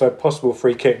area, so possible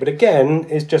free kick. But again,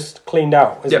 is just cleaned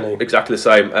out, isn't he? Exactly the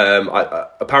same.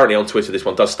 Apparently on Twitter, this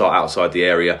one does start outside the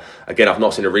area. Again, I've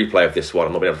not seen a replay of this one.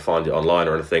 I've not been able to find it online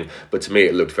or anything. But to me,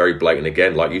 it looked very blatant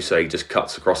again. Like you say, he just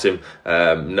cuts across him.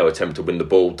 No attempt to win the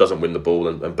ball, doesn't win the ball.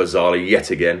 And bizarrely,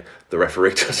 yet again, the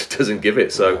referee doesn't give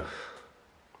it. So...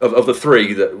 Of the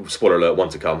 3, that spoiler alert, one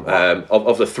to come.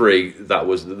 Of the 3, that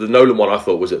was the Nolan one. I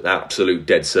thought was an absolute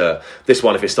dead cert. This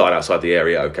one, if it started outside the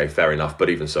area, okay, fair enough.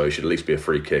 But even so, it should at least be a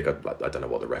free kick. I don't know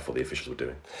what the ref or the officials were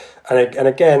doing. And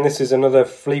again, this is another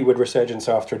Fleetwood resurgence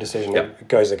after a decision that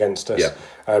goes against us.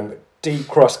 Deep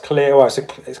cross clear. Well,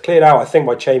 it's cleared out, I think,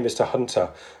 by Chambers to Hunter.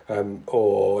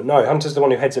 Hunter's the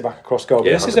one who heads it back across goal.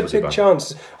 Yeah, this is a big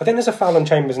chance. I think there's a foul on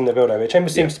Chambers in the build-over.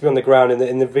 Chambers seems to be on the ground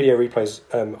in the video replays.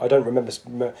 I don't remember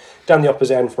down the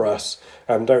opposite end for us.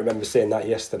 Don't remember seeing that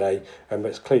yesterday. But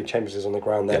it's clear Chambers is on the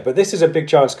ground there. But this is a big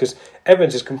chance because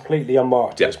Evans is completely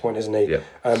unmarked at this point, isn't he? Yeah.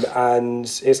 And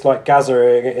it's like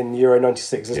Gazza in Euro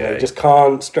 '96, isn't he? Just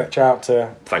can't stretch out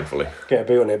to thankfully get a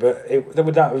boot on it. But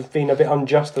would that have been a bit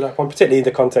unjust at that point, particularly in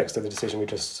the context of the decision we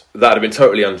just... That would have been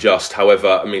totally unjust.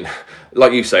 However, I mean,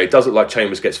 like you say, it does look like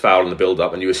Chambers gets fouled in the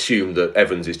build-up, and you assume that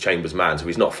Evans is Chambers' man, so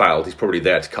he's not fouled. He's probably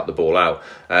there to cut the ball out.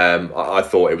 I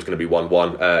thought it was going to be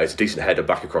 1-1. It's a decent header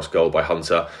back across goal by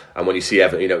Hunter, and when you see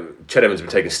Evans, Ched Evans has been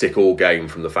taking stick all game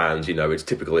from the fans. It's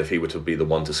typical if he were to be the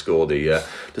one to score the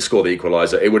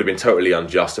equaliser. It would have been totally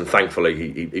unjust, and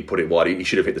thankfully he put it wide. He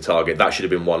should have hit the target. That should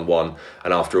have been 1-1,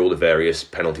 and after all the various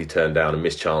penalty turned down and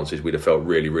missed chances, we'd have felt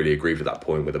really, really aggrieved at that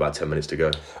point with about 10 minutes to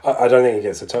go. I don't think he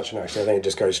gets a touch on it, actually. I think it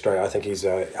just goes straight. I think he's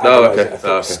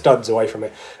studs away from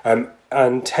it.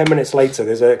 And 10 minutes later,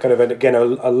 there's a kind of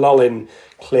a lull in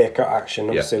clear-cut action.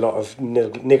 Obviously, a lot of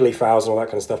niggly fouls and all that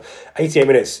kind of stuff. 88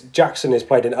 minutes. Jackson is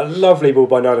played in a lovely ball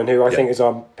by Nolan, who I think is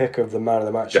our pick of the man of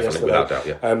the match. Definitely, yesterday.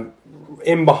 without doubt.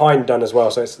 In behind Dunn as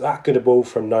well, so it's that good a ball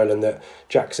from Nolan that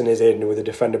Jackson is in with a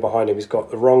defender behind him. He's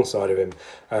got the wrong side of him,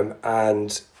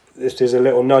 and this is a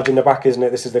little nudge in the back, isn't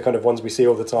it? This is the kind of ones we see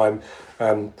all the time.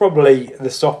 Probably the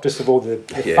softest of all the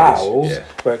fouls,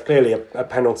 but clearly a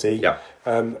penalty.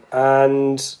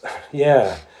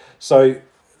 So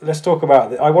let's talk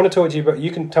about I want to talk to you, but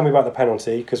you can tell me about the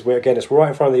penalty because it's right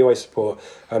in front of the away support.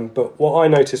 But what I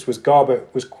noticed was Garbett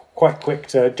was quite quick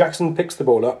to... Jackson picks the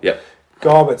ball up.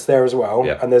 Garbett's there as well,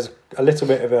 and there's a little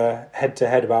bit of a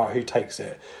head-to-head about who takes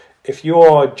it. If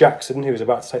you're Jackson, who's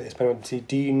about to take this penalty,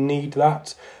 do you need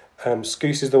that?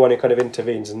 Scouse is the one who kind of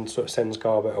intervenes and sort of sends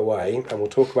Garbett away, and we'll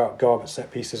talk about Garbett's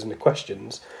set pieces and the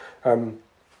questions.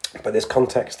 But there's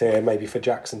context here maybe for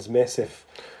Jackson's miss if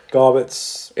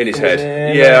Garbett's in his head.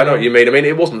 I know what you mean. I mean,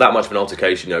 it wasn't that much of an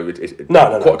altercation.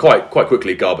 No. Quite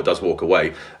quickly, Garbett does walk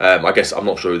away. I guess I'm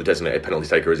not sure who the designated penalty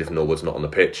taker is if Norwood's not on the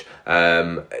pitch.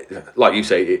 Like you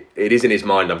say, it is in his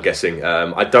mind, I'm guessing.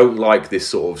 I don't like this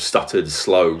sort of stuttered,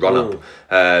 slow run-up.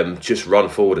 Just run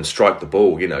forward and strike the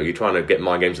ball. You're trying to get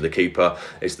mind games with the keeper.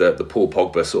 It's the Paul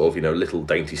Pogba sort of, little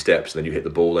dainty steps, and then you hit the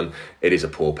ball, and it is a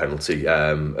poor penalty.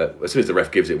 As soon as the ref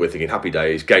gives it, we're thinking happy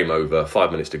days, game over,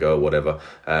 5 minutes to go or whatever.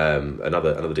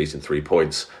 Another decent 3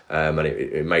 points, and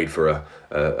it made for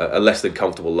a less than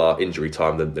comfortable injury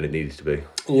time than it needed to be.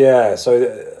 Yeah, so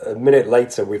a minute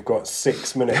later we've got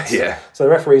 6 minutes. So the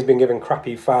referee's been given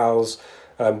crappy fouls.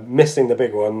 missing the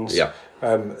big ones. Yeah.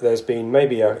 There's been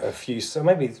maybe a few, so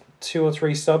maybe 2 or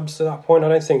 3 subs at that point.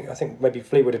 I think maybe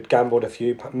Fleetwood had gambled a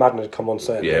few. Madden had come on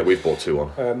certainly. Yeah, we've bought 2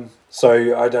 on.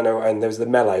 So I don't know, and there was the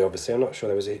melee. Obviously, I'm not sure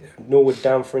there was Norwood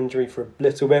down for injury for a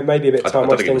little bit, maybe a bit of time. I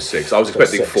don't think it was 6. I was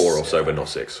expecting 4 or so, but not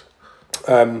 6.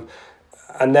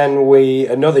 And then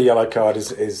another yellow card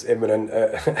is imminent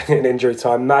in injury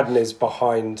time. Madden is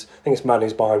behind. I think it's Madden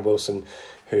who's behind Wilson,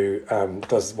 who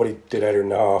does what he did earlier in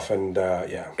the half, and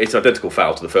it's an identical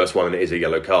foul to the first one, and it is a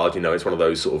yellow card. It's one of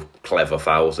those sort of clever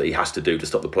fouls that he has to do to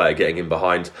stop the player getting in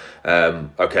behind.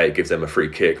 Okay, it gives them a free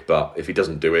kick, but if he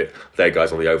doesn't do it, their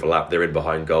guys on the overlap, they're in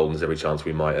behind goal, and there's every chance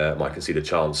we might concede a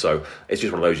chance. So it's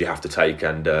just one of those you have to take,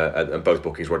 and both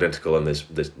bookings were identical, and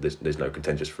there's no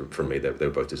contentious from me. They were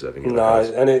both deserving.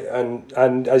 No,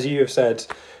 and as you have said,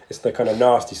 it's the kind of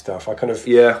nasty stuff. I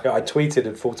tweeted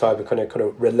at full time, kind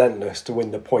of relentless to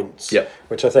win the points. Yeah,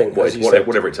 which I think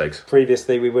whatever it takes.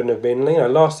 Previously, we wouldn't have been.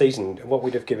 Last season, what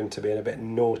we'd have given to being a bit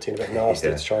naughty and a bit nasty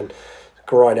to try and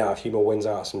grind out a few more wins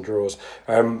out of some draws.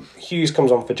 Hughes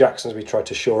comes on for Jackson as we tried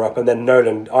to shore up, and then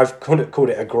Nolan. I've called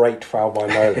it a great foul by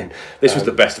Nolan. This was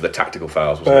the best of the tactical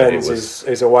fouls. Burns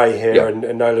is away here,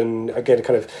 and Nolan again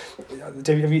kind of.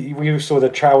 We saw the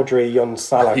Chowdhury on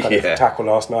Salah kind of tackle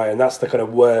last night, and that's the kind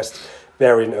of worst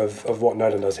variant of what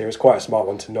Nolan does here. It's quite a smart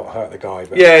one to not hurt the guy.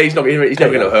 But he's not going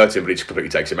to hurt him, but he just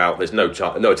completely takes him out. There's no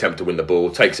attempt to win the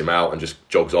ball, takes him out and just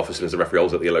jogs off as soon as the referee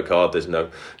holds up the yellow card. There's no,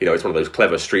 it's one of those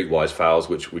clever streetwise fouls,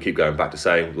 which we keep going back to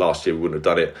saying last year we wouldn't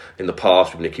have done it. In the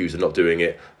past, we've been accused of not doing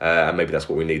it, and maybe that's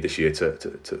what we need this year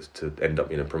to end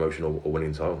up in a promotion or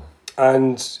winning title.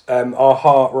 And our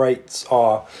heart rates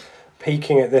are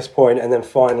peaking at this point, and then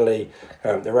finally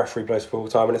the referee blows full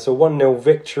time, and it's a 1-0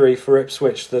 victory for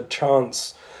Ipswich. The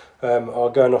Chants are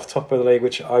going off top of the league,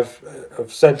 which I've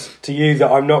said to you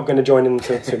that I'm not going to join in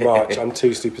until March. I'm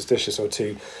too superstitious or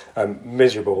too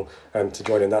miserable to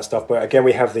join in that stuff. But again,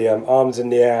 we have the arms in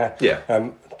the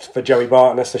air. For Joey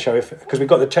Barton, that's to show because we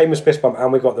got the Chambers fist bump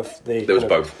and we got the there was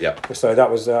both. So that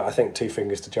was I think 2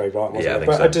 fingers to Joey Barton, wasn't it? I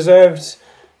think so. A deserved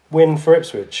win for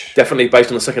Ipswich. Definitely based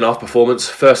on the second half performance.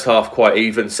 First half quite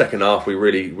even. Second half we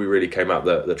really came out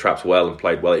the traps well and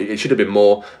played well. It should have been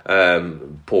more.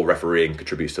 Poor refereeing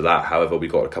contributes to that. However, we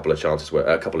got a couple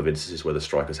of instances where the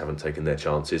strikers haven't taken their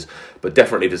chances, but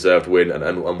definitely deserved win.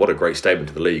 And what a great statement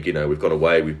to the league. We've gone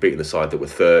away. We've beaten the side that were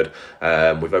third.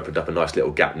 We've opened up a nice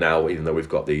little gap now. Even though we've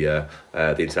got the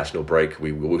international break,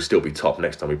 we will still be top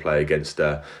next time we play against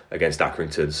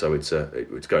Accrington. So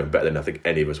it's going better than I think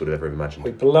any of us would have ever imagined.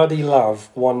 We bloody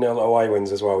love 1-0 away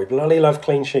wins as well. We bloody love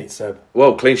clean sheets, Seb.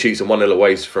 Well, clean sheets and 1-0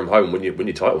 aways from home win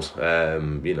your titles.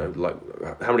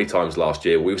 Like how many times last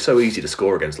year we were so easy to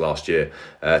score against last year.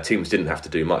 Teams didn't have to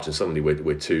do much, and suddenly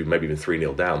we're 2, maybe even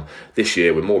 3-0 down. This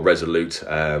year we're more resolute.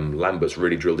 Lambert's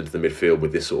really drilled into the midfield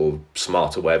with this sort of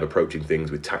smarter way of approaching things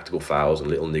with tactical fouls and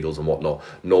little niggles and whatnot.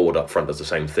 Norwood up front does the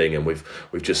same thing, and we've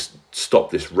just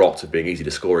stopped this rot of being easy to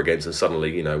score against. And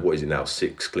suddenly, what is it now?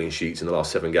 6 clean sheets in the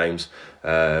last 7 games.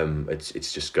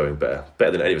 It's just going better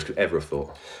than any of us could ever have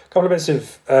thought. A couple of bits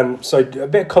of so a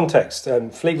bit of context.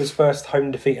 Fleetwood's first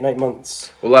home defeat in 8 months.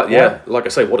 Well, like I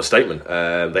say, what a statement.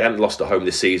 They hadn't lost at home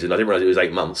this season. I didn't realise it was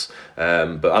 8 months,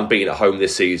 but unbeaten at home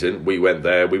this season. We went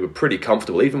there. We were pretty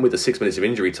comfortable, even with the 6 minutes of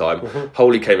injury time.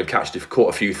 Holy came and caught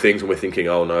a few things, and we're thinking,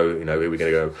 oh no, here we're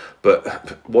going to go.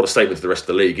 But what a statement to the rest of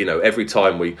the league. Every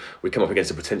time we come up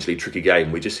against a potentially tricky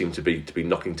game, we just seem to be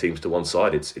knocking teams to one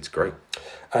side. It's great.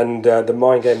 And the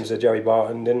mind games of Joey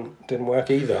Barton didn't work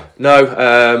either.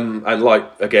 No, and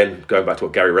again, going back to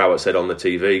what Gary Rowett said on the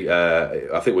TV,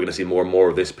 I think we're going to see more and more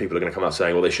of this. People are going to come out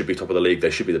saying, well, they should be top of the league,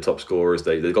 they should be the top scorers,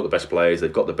 they've got the best players,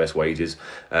 they've got the best wages,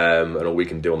 and all we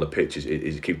can do on the pitch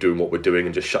is keep doing what we're doing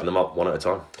and just shutting them up one at a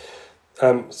time.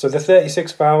 So the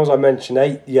 36 fouls I mentioned,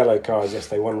 8 yellow cards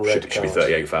yesterday, 1 red card. Should be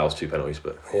 38 fouls, 2 penalties,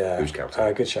 but who's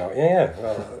counting? Good shout. Yeah.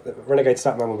 Well, Renegade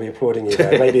Statman will be applauding you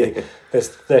there. Maybe there's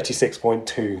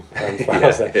 36.2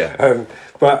 fouls there. Yeah.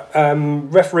 But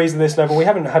referees at this level, we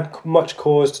haven't had much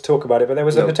cause to talk about it, but there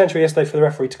was a potential yesterday for the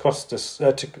referee to cost us,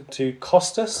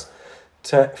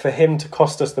 for him to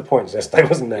cost us the points yesterday,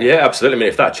 wasn't there? Yeah, absolutely. I mean,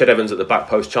 if that Ched Evans at the back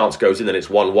post chance goes in and it's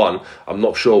 1-1, I'm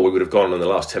not sure we would have gone in the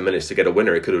last 10 minutes to get a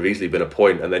winner. It could have easily been a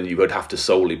point, and then you would have to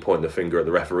solely point the finger at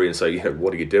the referee and say,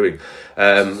 what are you doing?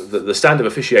 The standard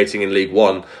of officiating in League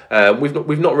One,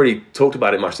 we've not really talked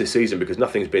about it much this season because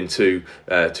nothing's been too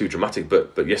dramatic.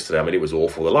 But yesterday, I mean, it was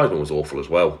awful. The linesman was awful as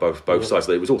well. Both sides.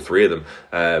 It was all 3 of them.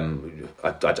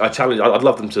 I challenge. I'd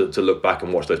love them to look back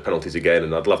and watch those penalties again,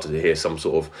 and I'd love to hear some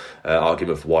sort of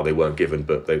argument for why they weren't given,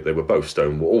 but they were both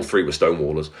all three were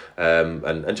stonewallers.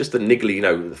 And just the niggly,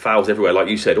 the fouls everywhere. Like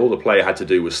you said, all the player had to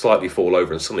do was slightly fall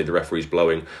over and suddenly the referee's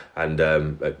blowing. And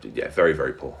very,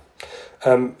 very poor.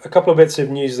 A couple of bits of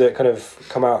news that kind of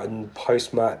come out in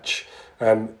post-match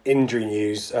injury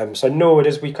news. So Norwood,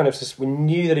 as we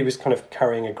knew that he was kind of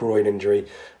carrying a groin injury.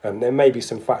 There may be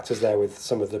some factors there with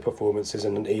some of the performances,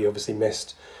 and he obviously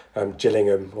missed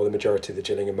Gillingham, or the majority of the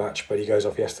Gillingham match, but he goes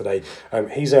off yesterday.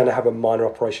 He's going to have a minor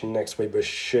operation next week, but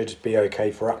should be okay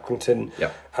for Accrington.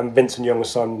 Yep. And Vincent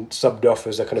Youngson subbed off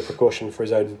as a kind of precaution for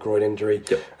his own groin injury.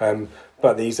 Yep.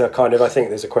 But these are I think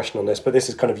there's a question on this, but this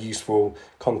is kind of useful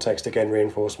context, again,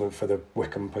 reinforcement for the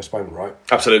Wycombe postponement, right?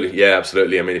 Absolutely, yeah,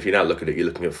 absolutely. I mean, if you now look at it, you're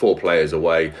looking at 4 players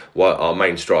away. Our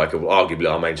main striker, arguably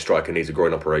our main striker, needs a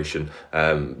groin operation.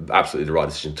 Absolutely the right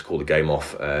decision to call the game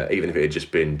off. Even if it had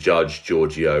just been Judge,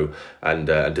 Giorgio and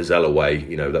Dazelle away,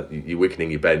 that you're weakening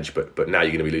your bench, but now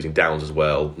you're going to be losing Downs as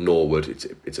well, Norwood,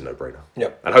 it's a no-brainer.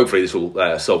 Yep. And hopefully this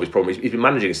will solve his problem. He's been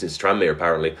managing since Tranmere,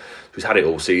 apparently. He's had it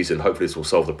all season. Hopefully this will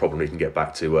solve the problem. He can get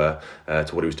back to what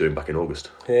he was doing back in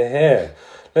August. Yeah.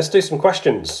 Let's do some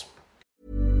questions.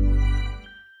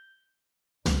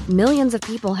 Millions of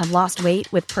people have lost weight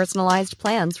with personalized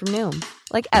plans from Noom.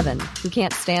 Like Evan, who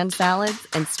can't stand salads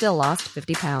and still lost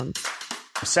 50 pounds.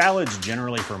 Salads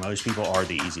generally for most people are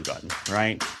the easy button,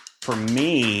 right? For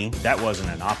me, that wasn't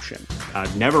an option. I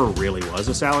never really was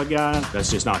a salad guy.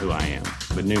 That's just not who I am.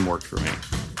 But Noom worked for me.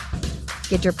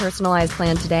 Get your personalized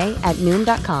plan today at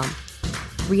Noom.com.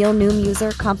 Real Noom user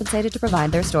compensated to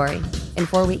provide their story. In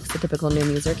 4 weeks, the typical Noom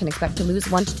user can expect to lose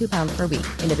 1 to 2 pounds per week.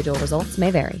 Individual results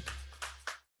may vary.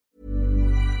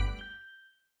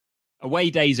 Away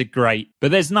days are great,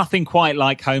 but there's nothing quite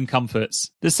like home comforts.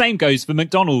 The same goes for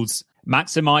McDonald's.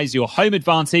 Maximise your home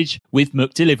advantage with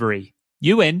McDelivery.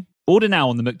 You in? Order now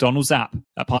on the McDonald's app.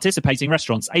 At participating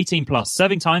restaurants, 18 plus,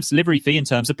 serving times, delivery fee and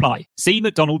terms apply. See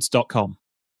mcdonalds.com.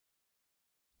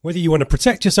 Whether you want to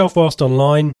protect yourself whilst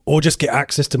online or just get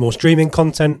access to more streaming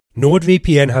content,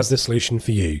 NordVPN has the solution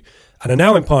for you and are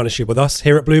now in partnership with us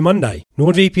here at Blue Monday.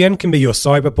 NordVPN can be your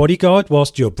cyber bodyguard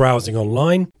whilst you're browsing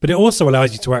online, but it also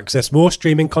allows you to access more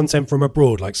streaming content from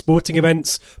abroad like sporting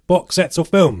events, box sets or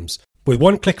films. With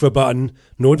one click of a button,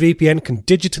 NordVPN can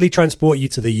digitally transport you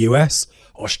to the US,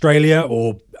 Australia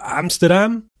or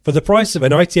Amsterdam. For the price of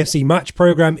an ITFC match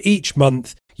programme each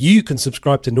month, you can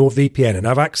subscribe to NordVPN and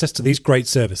have access to these great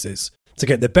services. To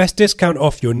get the best discount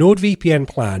off your NordVPN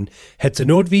plan, head to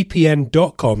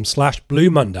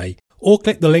nordvpn.com/Blue Monday or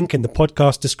click the link in the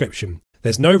podcast description.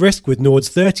 There's no risk with Nord's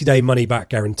 30-day money-back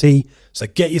guarantee, so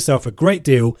get yourself a great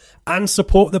deal and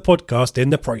support the podcast in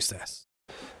the process.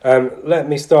 Let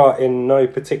me start in no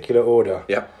particular order.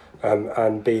 Yep.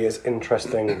 And be as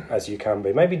interesting as you can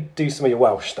be. Maybe do some of your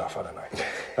Welsh stuff, I don't know.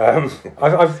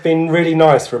 I've been really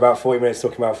nice for about 40 minutes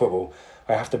talking about football.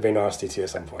 I have to be nasty to you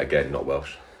at some point. Again, not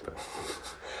Welsh.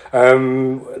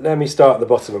 Let me start at the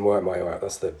bottom and work my way out.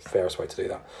 That's the fairest way to do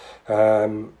that.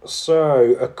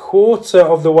 So, a quarter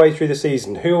of the way through the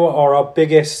season, who are our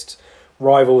biggest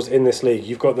rivals in this league?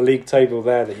 You've got the league table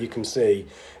there that you can see.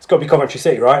 It's got to be Coventry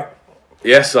City, right?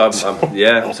 Yes, I'm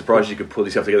surprised you could pull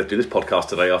yourself together to do this podcast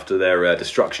today after their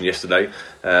destruction yesterday.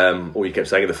 All you kept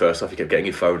saying in the first half, you kept getting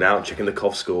your phone out, checking the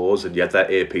Cov scores, and you had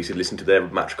that earpiece, you'd listen to their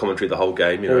match commentary the whole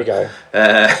game. There we go.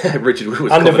 Richard was and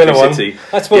Coventry Villa City.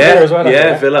 That's for Villa as well.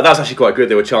 Yeah, Villa. That was actually quite good.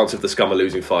 There were chances of the Scum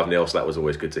losing 5-0, so that was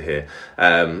always good to hear.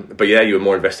 But yeah, you were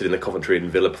more invested in the Coventry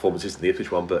and Villa performances than the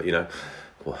Ipswich one, but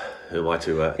who am I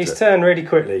to... He's turned really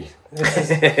quickly.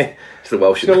 It's the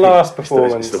Welsh. It's your last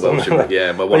performance. It's the Welsh.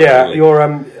 Yeah, my one. Yeah,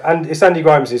 and it's Andy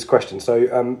Grimes' question.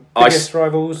 So, biggest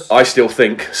rivals? I still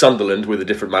think Sunderland, with a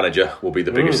different manager, will be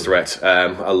the biggest threat.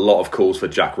 A lot of calls for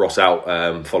Jack Ross out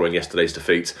following yesterday's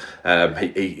defeat.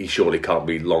 He surely can't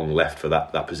be long left for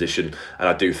that position. And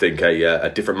I do think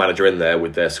a different manager in there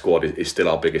with their squad is still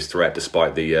our biggest threat,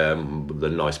 despite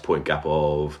the nice point gap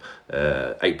of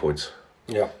 8 points.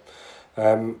 Yeah.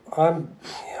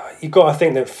 You've got to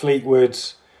think that Fleetwood,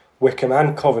 Wycombe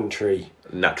and Coventry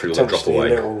naturally will drop away.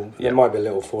 There might be a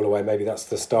little fall away. Maybe that's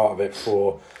the start of it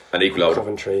for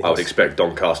Coventry. I would expect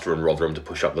Doncaster and Rotherham to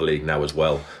push up the league now as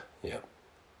well. Yeah.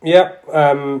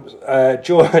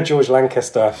 George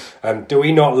Lancaster, do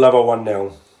we not love a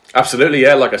 1-0? Absolutely,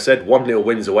 yeah. Like I said, 1-0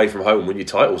 wins away from home win your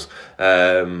titles.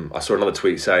 I saw another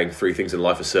tweet saying 3 things in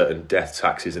life are certain: death,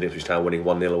 taxes, and Ipswich Town winning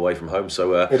 1-0 away from home.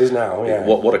 So it is now. Yeah.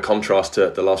 What a contrast to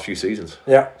the last few seasons.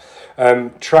 Yeah.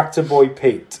 Tractor Boy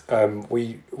Pete.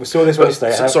 We saw this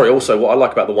Wednesday. Sorry. Also, what I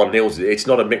like about the 1-0s is it's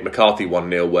not a Mick McCarthy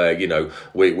 1-0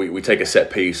 where we take a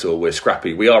set piece or we're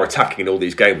scrappy. We are attacking in all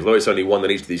these games. Although it's only won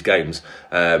in each of these games.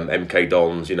 MK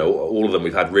Dons, all of them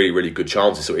we've had really, really good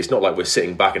chances. So it's not like we're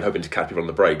sitting back and hoping to catch people on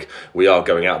the break. We are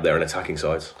going out there and attacking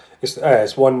sides. It's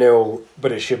 1-0,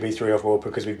 but it should be 3 or 4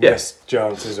 because we've missed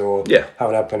chances or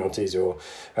haven't had penalties. Or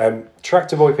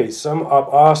Tractor Boy Pete, sum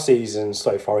up our season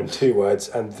so far in 2 words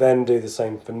and then do the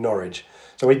same for Norwich.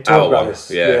 So we talked about this.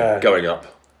 Yeah, going up.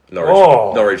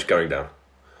 Norwich going down.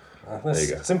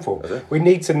 That's simple. We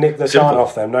need to nick the chant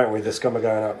off them, don't we? The Scum are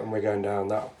going up and we're going down.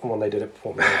 That one they did it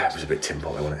before me. It was a bit Tim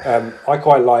Polley, wasn't it? I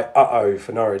quite like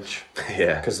for Norwich.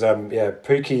 Yeah. Because,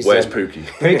 Pookie's... Where's Pookie?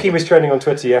 Pookie was trending on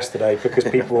Twitter yesterday because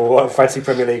people at Fantasy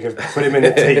Premier League have put him in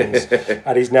the teams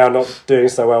and he's now not doing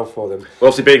so well for them.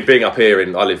 Well, obviously, being up here,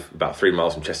 I live about 3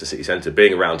 miles from Chester City Centre,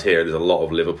 being around here, there's a lot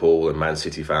of Liverpool and Man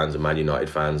City fans and Man United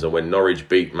fans, and when Norwich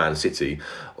beat Man City,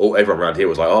 everyone around here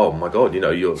was like, oh my God,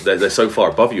 they're so far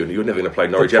above you and you're never going to play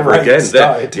Norwich ever again.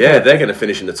 They're going to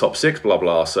finish in the top 6, blah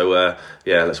blah. So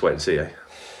let's wait and see.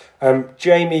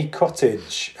 Jamie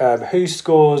Cottage, who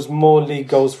scores more league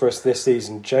goals for us this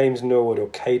season, James Norwood or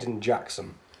Caden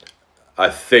Jackson? I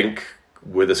think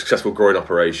with a successful groin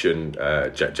operation,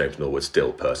 James Norwood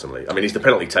still personally. I mean, he's the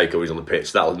penalty taker. He's on the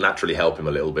pitch. That'll naturally help him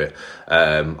a little bit.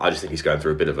 I just think he's going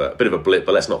through a bit of a blip.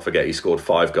 But let's not forget he scored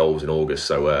 5 goals in August,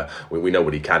 so we know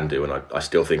what he can do. And I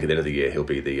still think at the end of the year he'll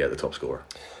be the top scorer.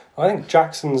 I think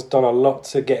Jackson's done a lot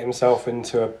to get himself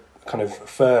into a kind of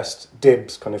first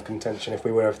dibs kind of contention if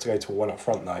we were ever to go to one up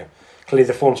front though. Clearly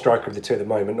the form striker of the two at the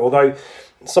moment, although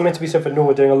something to be said for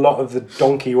Norwood doing a lot of the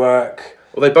donkey work.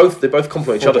 Well, they both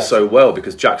complement each other so well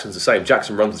because Jackson's the same.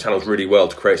 Jackson runs the channels really well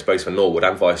to create space for Norwood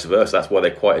and vice versa. That's why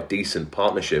they're quite a decent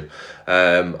partnership.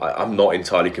 I'm not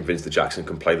entirely convinced that Jackson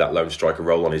can play that lone striker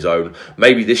role on his own.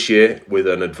 Maybe this year with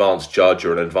an advanced Judge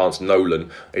or an advanced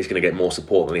Nolan, he's going to get more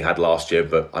support than he had last year.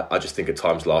 But I just think at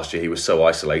times last year he was so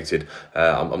isolated.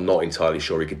 I'm not entirely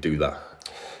sure he could do that.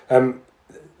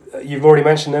 You've already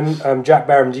mentioned them. Jack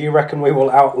Barham, do you reckon we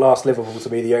will outlast Liverpool to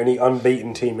be the only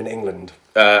unbeaten team in England?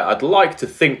 I'd like to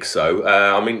think so.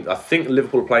 I think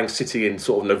Liverpool are playing City in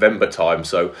sort of November time,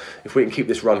 so if we can keep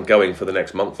this run going for the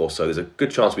next month or so, there's a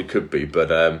good chance we could be. But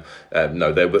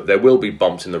no, there will be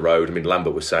bumps in the road. I mean,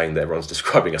 Lambert was saying that everyone's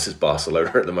describing us as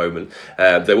Barcelona at the moment.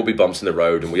 There will be bumps in the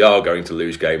road, and we are going to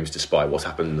lose games despite what's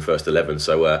happened in the first 11.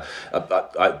 So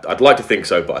I'd like to think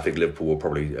so, but I think Liverpool will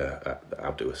probably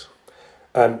outdo us.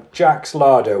 Jax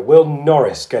Larder, will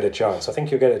Norris get a chance? I think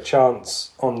he'll get a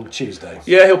chance on Tuesday.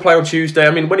 Yeah, he'll play on Tuesday.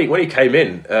 I mean, when he came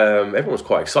in, everyone was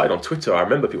quite excited on Twitter. I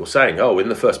remember people saying, "Oh, in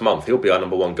the first month he'll be our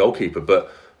number 1 goalkeeper."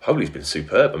 But Holy's been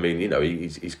superb. I mean,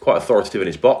 he's quite authoritative in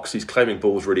his box. He's claiming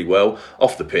balls really well.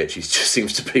 Off the pitch, he just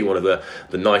seems to be one of the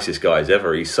nicest guys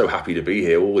ever. He's so happy to be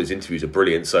here. All his interviews are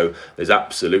brilliant. So there's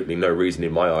absolutely no reason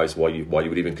in my eyes why you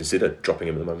would even consider dropping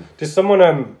him at the moment. Does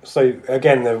someone so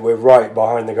again we're right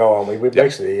behind the goal, aren't we? We're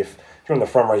basically if you're on the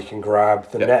front row, you can grab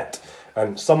the net.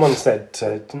 Someone said,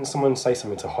 didn't someone say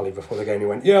something to Holly before the game? He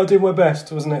went, "Yeah, I'll do my best,"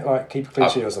 wasn't it? Like keep a clean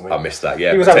sheet or something. I missed that.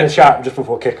 Yeah, he was having a chat just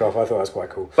before kick-off. I thought that was quite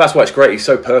cool. That's why it's great. He's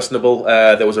so personable.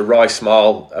 There was a wry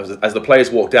smile as the players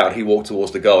walked out. He walked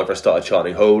towards the goal. Everyone started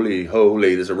chanting, "Holy,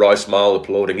 holy!" There's a wry smile,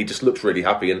 applauding. He just looks really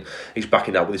happy, and he's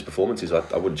backing out with his performances. I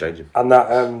wouldn't change him. And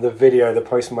that the video, the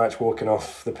post-match walking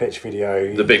off the pitch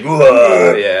video, the big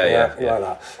yeah,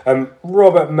 like that.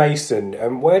 Robert Mason,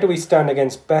 where do we stand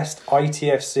against best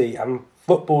ITFC and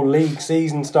Football League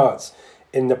season starts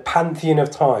in the pantheon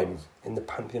of time?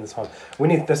 We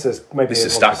need this as maybe this is a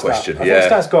stat question. I think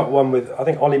Stat's got one with. I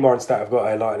think Ollie Moore and Stat have got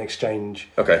an exchange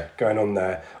going on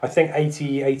there. I think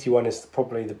 80-81 is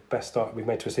probably the best start we've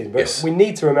made to a season. But we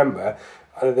need to remember.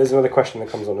 There's another question that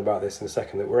comes on about this in a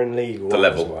second, that we're in League 1 the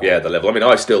level, as well. Yeah, the level. I mean,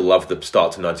 I still love the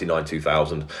start to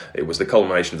 99-2000. It was the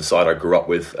culmination of the side I grew up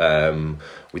with.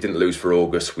 We didn't lose for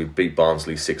August. We beat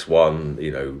Barnsley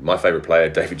 6-1. My favourite player,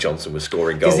 David Johnson, was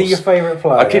scoring goals. Is he your favourite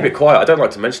player? I keep it quiet. I don't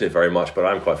like to mention it very much, but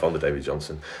I am quite fond of David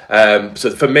Johnson. So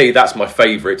for me, that's my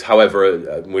favourite.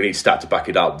 However, we need Stat to back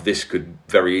it up. This could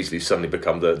very easily suddenly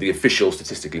become the official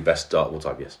statistically best start of all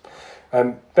time, yes.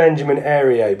 Benjamin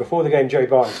Airier, before the game, Joey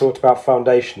Barton talked about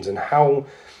foundations and how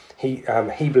he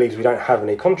believes we don't have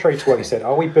any. Contrary to what he said,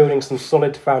 are we building some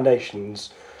solid foundations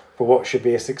for what should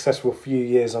be a successful few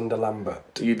years under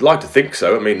Lambert? You'd like to think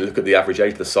so. I mean, look at the average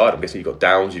age of the side. I'm guessing you've got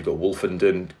Downs, you've got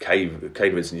Wolfenden, Kane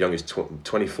Vincent-Young is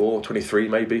 24, 23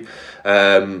 maybe.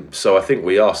 So I think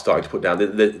we are starting to put down.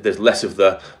 There's less of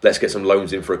the let's get some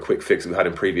loans in for a quick fix that we had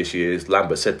in previous years.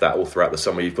 Lambert said that all throughout the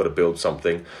summer. You've got to build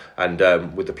something, and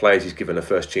with the players he's given a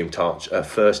first team chance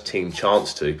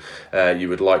to, you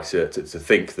would like to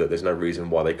think that there's no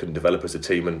reason why they couldn't develop as a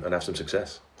team and have some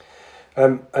success.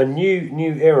 A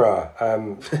new era.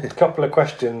 A couple of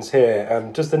questions here.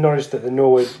 Does the knowledge that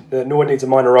Norwood needs a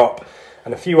minor op,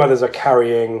 and a few others are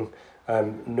carrying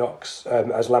knocks,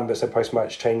 as Lambert said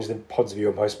post-match, change the pod's view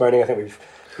on postponing? I think we've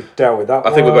dealt with that.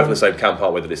 I think we're both in the same camp,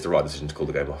 aren't we, that it's the right decision to call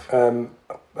the game off.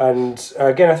 And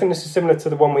again, I think this is similar to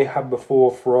the one we had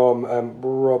before from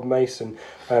Rob Mason.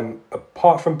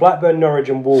 Apart from Blackburn, Norwich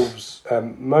and Wolves,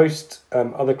 most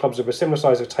other clubs of a similar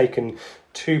size have taken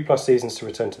 2+ seasons to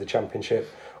return to the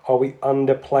Championship. Are we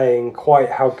underplaying quite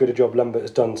how good a job Lambert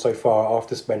has done so far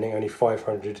after spending only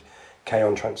 500k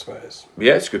on transfers?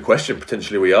 Yeah, it's a good question.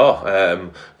 Potentially we are.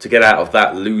 To get out of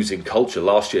that losing culture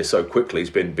last year so quickly has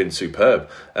been superb.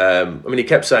 I mean, he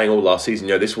kept saying all last season,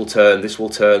 this will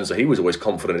turn. So he was always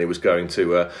confident it was going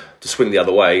to swing the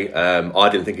other way. I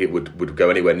didn't think it would go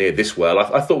anywhere near this well.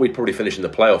 I thought we'd probably finish in the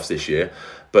playoffs this year,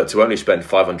 but to only spend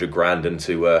 500 grand and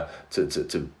to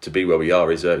be where we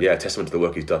are is a testament to the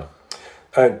work he's done.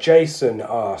 Jason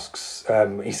asks,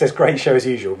 he says, great show as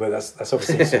usual, but that's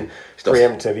obviously some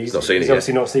preemptive. He's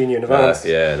obviously not seen you in advance.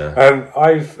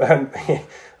 I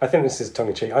think this is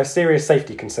tongue-in-cheek. I have serious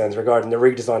safety concerns regarding the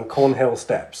redesigned Cornhill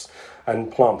steps and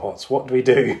plant pots. What do we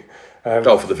do? For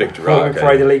the victory, right?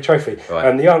 For the league trophy.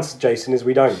 Right. The answer, Jason, is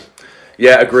we don't.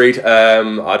 Yeah, agreed. I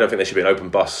don't think there should be an open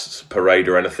bus parade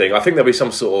or anything. I think there'll be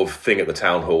some sort of thing at the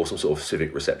town hall, some sort of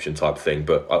civic reception type thing.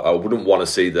 But I wouldn't want to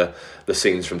see the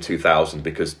scenes from 2000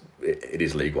 because it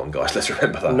is League One, guys. Let's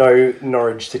remember that. No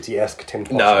Norwich City-esque Tim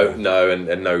Potter. No, and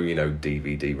no,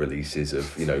 DVD releases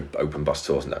of open bus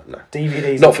tours. No.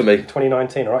 DVDs. Not for me.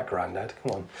 2019. All right, Grandad.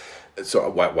 Come on. Sort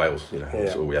of Wales,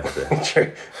 that's all we have to do.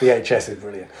 True. VHS is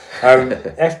brilliant.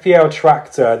 FPL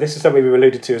Tractor, this is something we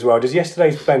alluded to as well. Does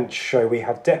yesterday's bench show we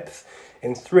have depth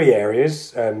in 3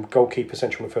 areas, goalkeeper,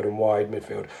 central midfield and wide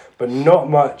midfield, but not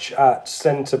much at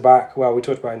centre-back? Well, we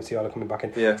talked about Ntiala coming back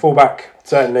in. Yeah. Full-back,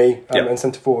 certainly, and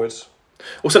centre-forwards.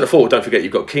 Well, centre forward, don't forget,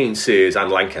 you've got Keane, Sears and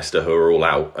Lancaster who are all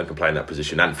out and can play in that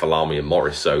position, and Falami and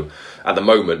Morris. So at the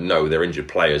moment, no, they're injured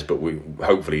players, but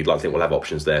hopefully you'd like to think we'll have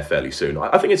options there fairly soon.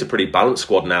 I think it's a pretty balanced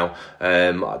squad now.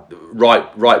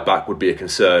 Right back would be a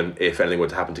concern if anything were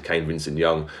to happen to Kane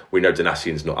Vincent-Young. We know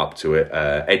Donatian's not up to it.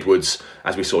 Edwards,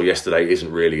 as we saw yesterday,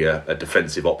 isn't really a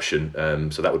defensive option,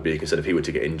 so that would be a concern if he were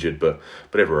to get injured, but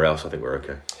everywhere else I think we're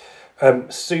okay.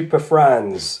 Super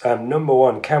Franz, number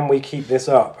one, can we keep this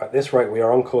up? At this rate, we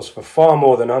are on course for far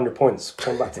more than 100 points.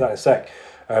 Come back to that in a sec.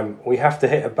 We have to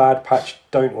hit a bad patch,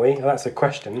 don't we? That's a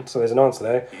question, so there's an answer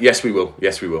there. Yes, we will.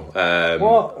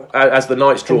 What? As the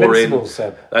nights draw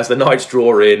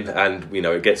in, and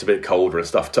it gets a bit colder and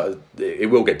stuff, it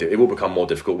will become more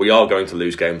difficult. We are going to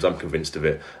lose games. I'm convinced of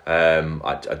it.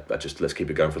 Let's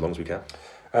keep it going for as long as we can.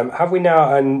 Have we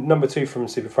now, and number 2 from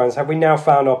Super Friends, have we now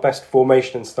found our best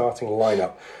formation and starting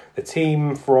lineup? The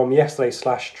team from yesterday /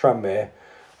 Tranmere,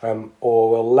 or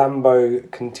will Lambo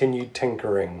continue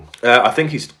tinkering? I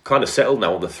think he's kind of settled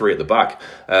now on the 3 at the back.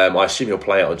 I assume he'll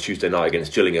play it on Tuesday night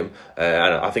against Gillingham.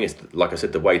 And I think it's, like I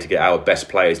said, the way to get our best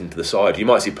players into the side. You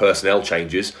might see personnel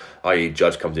changes, i.e.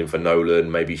 Judge comes in for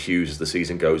Nolan, maybe Hughes as the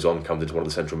season goes on, comes into one of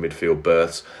the central midfield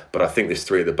berths. But I think this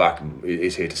 3 at the back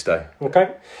is here to stay.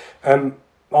 Okay.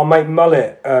 Our mate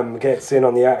Mullet gets in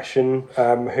on the action,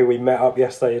 who we met up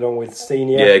yesterday along with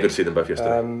Senior. Yeah, good to see them both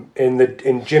yesterday.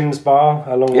 In Jim's bar,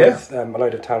 along with a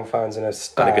load of town fans and a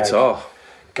stag. And a guitar.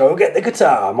 Go get the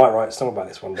guitar. I might write a song about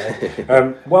this one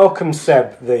day. Welcome,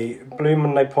 Seb, the Blue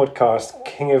Monday podcast,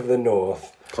 King of the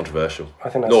North. Controversial. I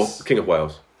think that's... King of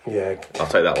Wales. Yeah. I'll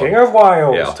take that one. King of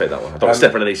Wales. Yeah, I'll take that one. I don't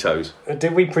step on any toes.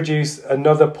 Did we produce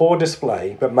another poor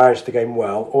display but manage the game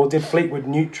well, or did Fleetwood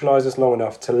neutralise us long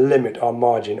enough to limit our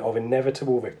margin of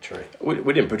inevitable victory? We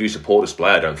didn't produce a poor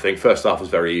display, I don't think. First half was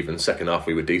very even. Second half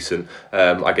we were decent.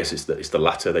 I guess it's the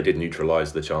latter. They did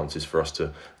neutralise the chances for us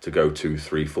to go 2,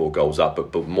 3, 4 goals up,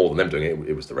 but more than them doing it,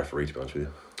 it was the referee, to be honest with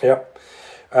you. Yep.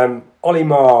 Ollie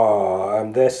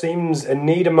Marr, there seems a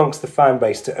need amongst the fan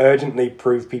base to urgently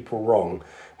prove people wrong.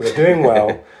 We're doing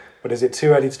well, but is it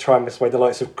too early to try and persuade the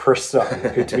likes of Chris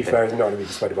Sutton, who, to be fair, is not going to be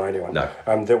persuaded by anyone,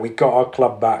 that we got our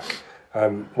club back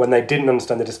when they didn't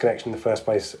understand the disconnection in the first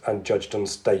place and judged on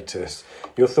status?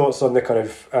 Your thoughts on the kind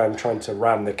of trying to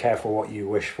ram the careful what you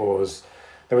wish for?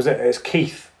 It's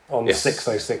Keith on Yes.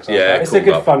 606. Yeah, it's a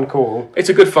good up. fun call. It's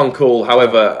a good fun call.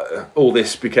 However, all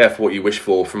this, be careful what you wish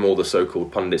for from all the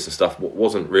so-called pundits and stuff,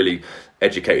 wasn't really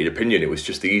educated opinion. It was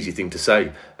just the easy thing to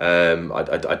say.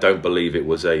 I don't believe it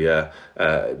was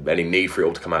any need for it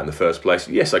all to come out in the first place.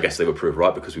 Yes, I guess they were proved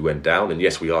right because we went down, and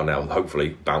yes, we are now hopefully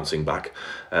bouncing back.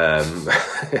 Right,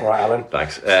 Alan.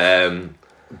 Thanks.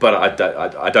 But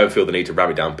I don't feel the need to ram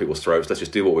it down people's throats. Let's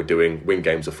just do what we're doing, win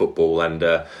games of football, and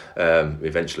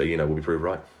eventually, we'll be proved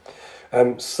right.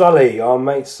 Sully, our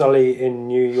mate Sully in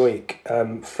New York.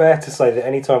 Fair to say that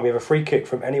any time we have a free kick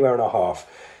from anywhere and a half,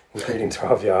 including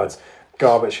 12 yards,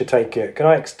 Garbett should take it. Can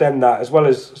I extend that as well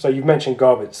as... So you've mentioned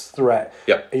Garbett's threat.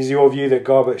 Yep. Is your view that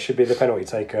Garbett should be the penalty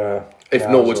taker? If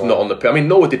Norwood's not on the pitch... I mean,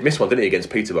 Norwood did miss one, didn't he,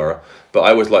 against Peterborough? But I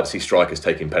always like to see strikers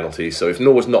taking penalties. So if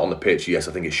Norwood's not on the pitch, yes,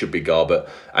 I think it should be Garbett.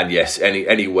 And yes,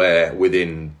 anywhere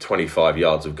within 25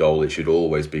 yards of goal, it should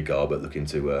always be Garbett looking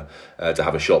to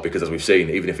have a shot. Because as we've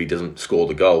seen, even if he doesn't score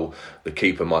the goal, the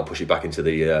keeper might push it back into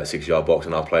the 6-yard box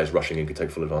and our players rushing in can take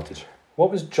full advantage. What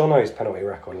was Jono's penalty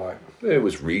record like? It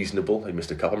was reasonable. He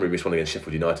missed a couple. I remember he missed one against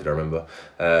Sheffield United, I remember.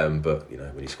 But,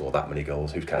 when you score that many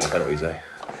goals, who's counting penalties, eh?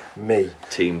 Me.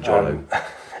 Team Jono.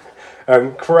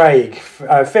 Craig,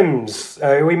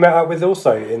 Fims, who we met up with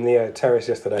also in the terrace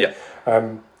yesterday.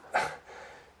 Yeah.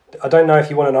 I don't know if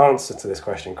you want an answer to this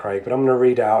question, Craig, but I'm going to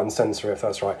read it out and censor it if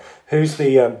that's right. Who's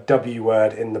the W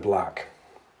word in the black?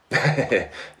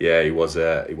 Yeah, he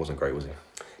wasn't great, was he?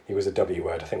 He was a W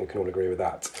word. I think we can all agree with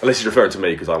that. Unless he's referring to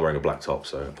me because I'm wearing a black top,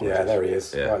 so apologies. Yeah, there he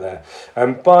is, right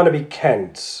there. Barnaby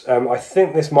Kent. I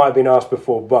think this might have been asked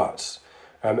before, but...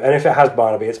 and if it has,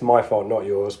 Barnaby, it's my fault, not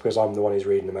yours, because I'm the one who's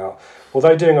reading them out.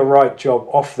 Although doing a right job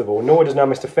off the ball, Norwood has now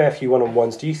missed a fair few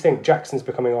one-on-ones. Do you think Jackson's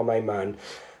becoming our main man?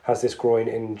 Has this groin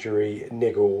injury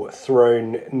niggle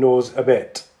thrown Norwood a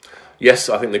bit? Yes,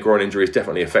 I think the groin injury has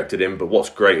definitely affected him, but what's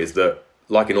great is that,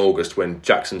 like in August when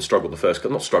Jackson struggled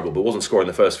not struggled, but wasn't scoring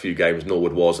the first few games,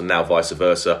 Norwood was, and now vice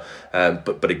versa.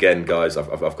 But again, guys,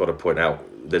 I've got to point out,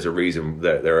 there's a reason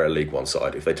they're at a League One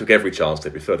side. If they took every chance,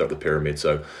 they'd be further up the pyramid.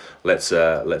 So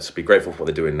let's be grateful for what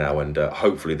they're doing now, and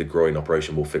hopefully the groin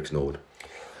operation will fix Norwood.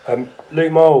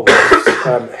 Luke Mole,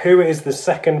 who is the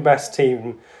second best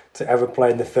team to ever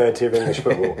play in the third tier of English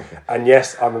football? And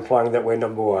yes, I'm implying that we're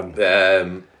number one.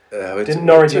 Didn't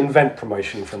Norwich invent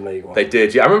promotion from League One? They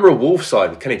did, yeah. I remember a Wolves side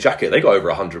with Kenny Jackett. They got over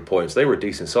 100 points. They were a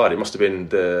decent side. It must have been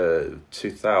the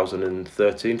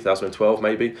 2013, 2012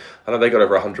 maybe. I know they got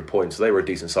over 100 points. So they were a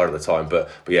decent side at the time. But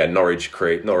yeah, Norwich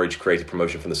created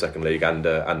promotion from the second league and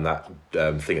that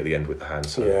thing at the end with the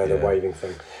hands. So, the waving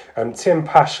thing. Tim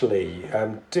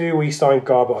Pashley, do we sign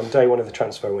Garbett on day one of the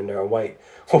transfer window and wait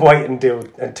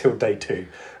until day two?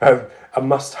 A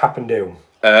must-happen deal.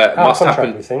 Must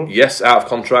happen. We think. Yes, out of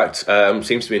contract.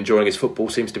 Seems to be enjoying his football.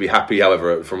 Seems to be happy.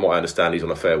 However, from what I understand, he's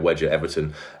on a fair wedge at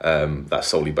Everton. That's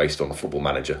solely based on the Football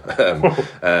Manager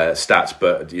stats.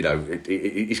 But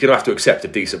he's going to have to accept a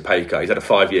decent pay cut. He's had a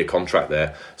 5-year contract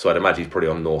there, so I'd imagine he's probably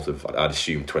on north of, I'd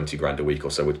assume, 20 grand a week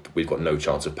or so. We've got no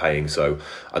chance of paying. So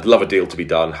I'd love a deal to be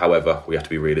done. However, we have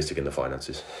to be realistic in the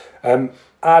finances.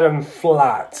 Adam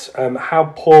Flatt,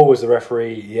 how poor was the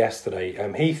referee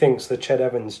yesterday? He thinks the Ched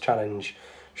Evans challenge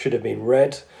should have been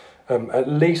red. At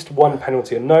least one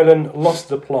penalty on Nolan. Lost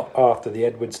the plot after the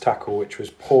Edwards tackle, which was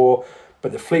poor,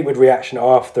 but the Fleetwood reaction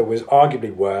after was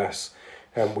arguably worse.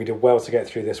 We did well to get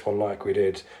through this one like we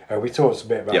did. We talked a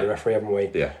bit about the referee, haven't we?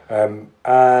 Yeah.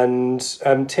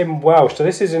 And Tim Welsh. So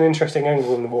this is an interesting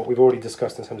angle in what we've already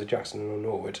discussed in terms of Jackson and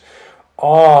Norwood.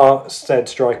 Are said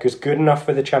strikers good enough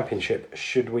for the Championship?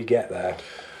 Should we get there?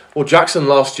 Well, Jackson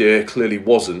last year clearly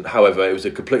wasn't. However, it was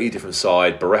a completely different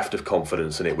side, bereft of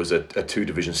confidence, and it was a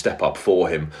 2-division step up for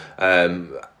him.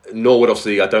 Norwood,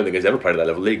 obviously, I don't think he's ever played at that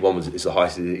level. League One is the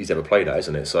highest he's ever played at,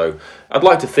 isn't it? So I'd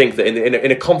like to think that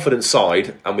in a confident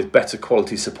side and with better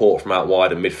quality support from out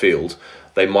wide and midfield,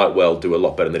 they might well do a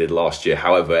lot better than they did last year.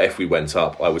 However, if we went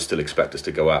up, I would still expect us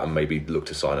to go out and maybe look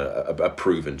to sign a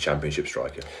proven Championship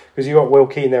striker. Because you got Will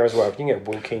Keane there as well. You can get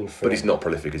Will Keane for... But he's not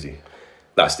prolific, is he?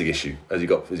 That's the issue. Has he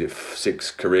got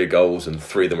 6 career goals and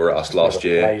 3 of them were at us last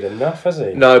year? Played enough, has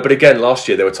he? No, but again, last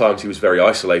year there were times he was very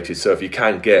isolated. So if you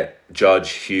can get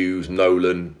Judge, Hughes,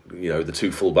 Nolan, the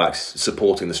 2 fullbacks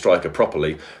supporting the striker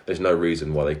properly, there's no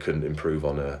reason why they couldn't improve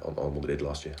on what they did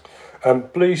last year.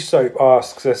 Blue Soap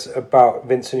asks us about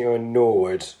Vincent and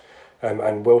Norwood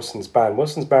and Wilson's ban.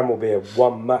 Wilson's ban will be a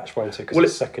 1 match, won't it? Because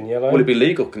it's second yellow. Will it be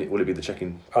legal? Will it be the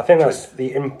checking? I think that's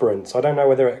the inference. I don't know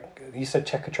whether you said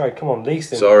check a trade. Come on,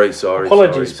 leasing. Sorry.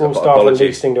 Apologies, Sports Staff at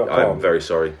leasing.com. I'm very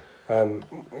sorry.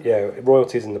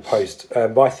 royalties in the post.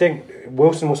 But I think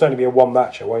Wilson will certainly be a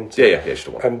one-matcher, won't he? Yeah, just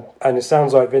a one. And it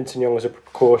sounds like Vincent Young was a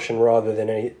precaution rather than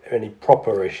any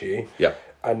proper issue. Yeah.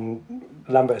 And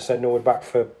Lambert said Norwood back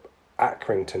for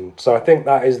Accrington. So I think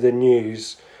that is the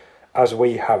news as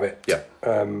we have it. Yeah.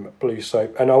 Blue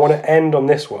Soap. And I want to end on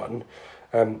this one,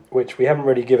 which we haven't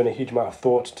really given a huge amount of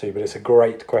thought to, but it's a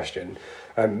great question.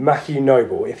 Matthew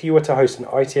Noble, if you were to host an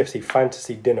ITFC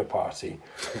fantasy dinner party,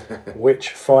 which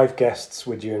 5 guests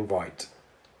would you invite?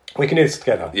 We can do this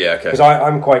together. Yeah, okay. Because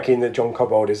I'm quite keen that John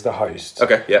Cobbold is the host.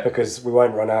 Okay, yeah. Because we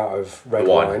won't run out of red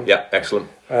wine. Yeah, excellent.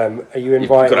 Are you You've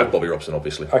inviting... got to have Bobby Robson,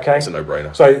 obviously. Okay. It's a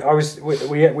no-brainer. So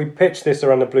we pitched this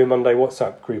around the Blue Monday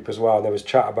WhatsApp group as well, and there was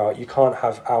chat about you can't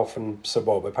have Alf and Sir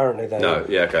Bob. Apparently they... No,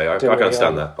 yeah, okay. I can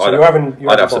understand that. So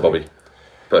I'd have Sir Bobby,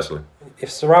 personally. If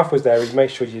Sir Ralph was there, he'd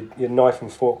make sure your knife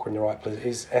and fork were in the right place.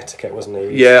 His etiquette, wasn't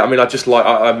he? Yeah, I mean,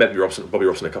 I met Bobby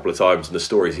Robson a couple of times, and the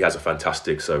stories he has are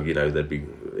fantastic. So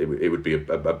it would be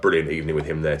a brilliant evening with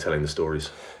him there telling the stories.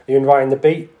 Are you inviting the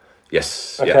Beat?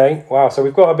 Yes. Okay. Yeah. Wow. So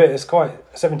we've got a bit. It's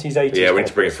quite 70s, 80s. Yeah, we need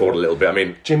to bring it forward a little bit. I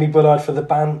mean, Jimmy Bullard for the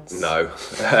Bants. No.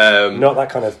 Not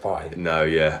that kind of pie. No.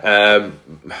 Yeah.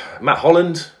 Matt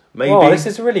Holland, maybe. Oh, this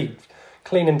is really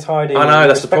clean and tidy. I know,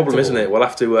 that's the problem, isn't it? We'll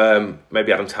have to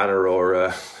maybe Adam Tanner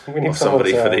or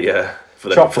somebody for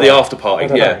the after party.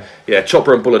 Yeah,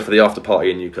 Chopper and Bullard for the after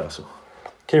party in Newcastle.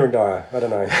 Kieran Dyer, I don't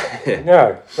know.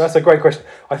 No, that's a great question.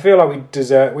 I feel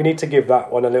like we need to give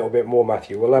that one a little bit more,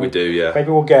 Matthew. We do, yeah.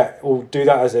 Maybe we'll do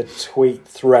that as a tweet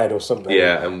thread or something.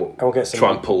 Yeah, and we'll get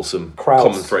try and pull some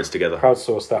common threads together.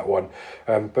 Crowdsource that one.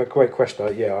 But great question.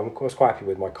 I was quite happy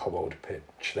with my Cobbold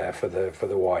pitch there for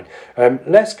the wine.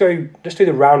 Let's do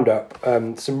the roundup.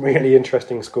 Some really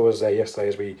interesting scores there yesterday,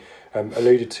 as we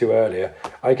alluded to earlier.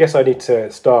 I guess I need to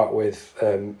start with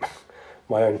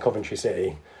my own Coventry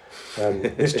City.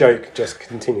 This joke just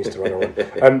continues to run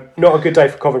on. Not a good day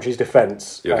for Coventry's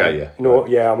defence. Okay,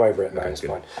 yeah, I'm over it now. It's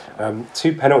fine.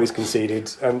 2 penalties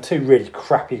conceded, 2 really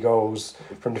crappy goals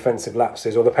from defensive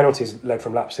lapses, or the penalties led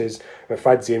from lapses.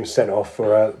 Fadzium sent off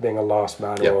for being a last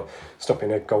man or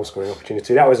stopping a goal scoring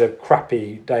opportunity. That was a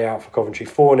crappy day out for Coventry.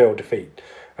 4-0 defeat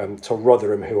to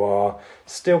Rotherham, who are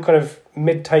still kind of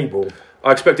mid-table.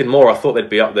 I expected more. I thought they'd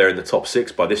be up there in the top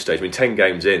 6 by this stage. I mean, 10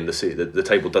 games in, the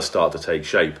table does start to take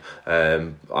shape.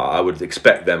 I would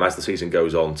expect them, as the season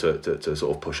goes on, to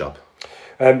sort of push up.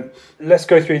 Let's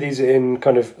go through these in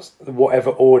kind of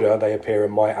whatever order they appear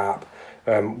in my app.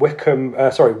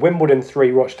 Wimbledon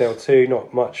 3, Rochdale 2.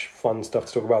 Not much fun stuff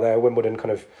to talk about there. Wimbledon kind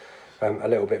of a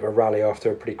little bit of a rally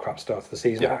after a pretty crap start to the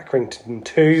season. Yeah. Accrington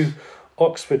 2.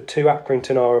 Oxford 2,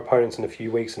 Accrington are opponents in a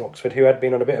few weeks, and Oxford, who had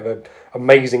been on a bit of an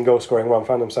amazing goal-scoring run,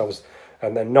 found themselves they're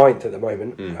 9th at the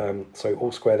moment, so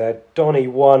all square there. Donny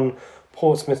 1,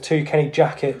 Portsmouth 2, Kenny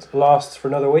Jackett lasts for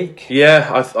another week.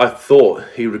 Yeah, I thought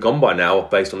he would have gone by now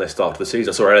based on their start to the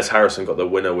season. I saw Ellis Harrison got the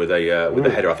winner with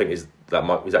a header. I think is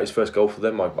that his first goal for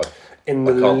them? In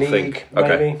the league,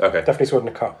 maybe. Okay. Definitely scored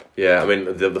in the cup. Yeah, I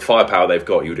mean, the firepower they've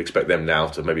got, you would expect them now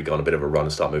to maybe go on a bit of a run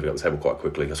and start moving up the table quite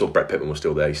quickly. I saw Brett Pittman was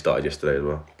still there. He started yesterday as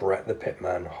well. Brett the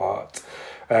Pitman Hart.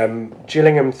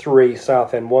 Gillingham 3,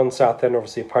 Southend 1. Southend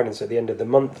obviously opponents at the end of the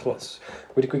month.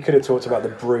 We could have talked about the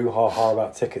brouhaha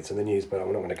about tickets in the news, but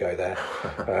I'm not going to go there.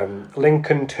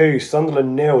 Lincoln 2,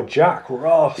 Sunderland 0, Jack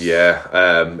Ross.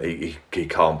 Yeah, he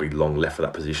can't be long left for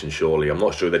that position, surely. I'm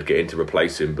not sure they'd get in to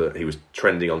replace him, but he was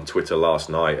trending on Twitter last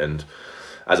night, and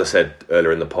as I said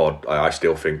earlier in the pod, I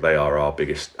still think they are our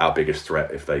biggest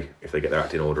threat if they get their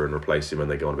act in order and replace him and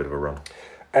they go on a bit of a run.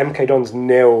 MK Dons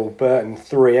 0, Burton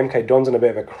 3. MK Dons in a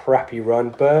bit of a crappy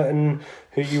run. Burton,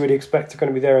 who you would expect are going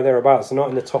to be there or thereabouts, they're not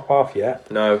in the top half yet.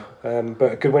 No.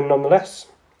 But a good win nonetheless.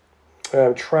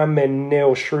 Tranmere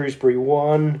 0, Shrewsbury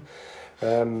 1.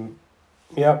 Alan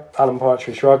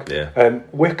Partridge shrug. Yeah.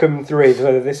 Wycombe 3.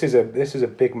 So this is a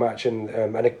big match and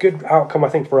a good outcome, I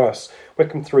think, for us.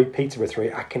 Wycombe 3, Peterborough 3.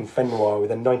 Akinfenwa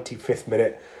with a 95th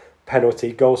minute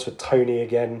penalty. Goals for Tony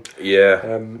again.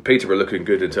 Yeah, Peterborough looking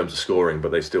good in terms of scoring,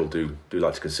 but they still do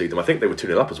like to concede them. I think they were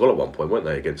 2-0 up as well at one point, weren't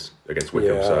they, against Wycombe?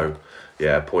 Yeah. So,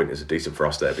 yeah, a point is decent for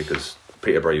us there because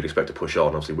Peterborough you'd expect to push on.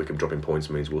 Obviously, Wycombe dropping points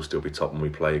means we'll still be top when we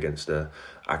play against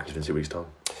Accrington in 2 weeks' time.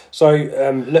 So,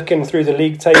 looking through the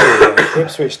league table,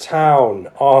 Ipswich Town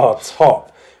are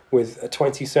top with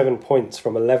 27 points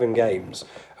from 11 games,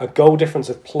 a goal difference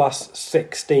of plus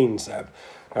 16, Seb.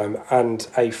 And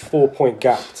a 4-point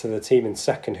gap to the team in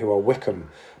second, who are Wycombe,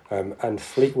 and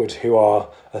Fleetwood, who are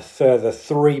a further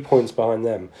 3 points behind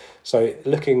them. So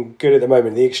looking good at the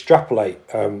moment. The extrapolate,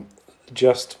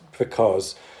 just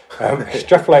because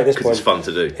extrapolate at this point, it's fun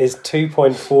to do, is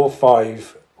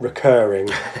 2.45 recurring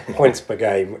points per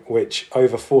game, which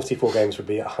over 44 games would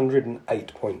be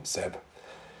 108 points, Seb.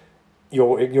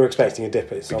 You're expecting a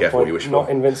dip at some careful what point. you wish Not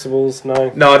for. Invincibles,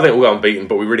 no. No, I don't think we'll go unbeaten,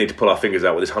 but we really need to pull our fingers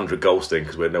out with this 100 goals thing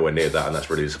because we're nowhere near that, and that's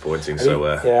really disappointing. So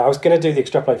yeah, I was going to do the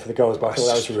extrapolate for the goals, but I thought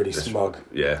that was really smug.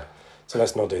 Yeah. So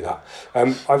let's not do that.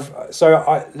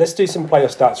 Let's do some player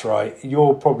stats. Right,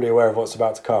 you're probably aware of what's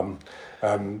about to come.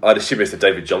 I'd assume it's the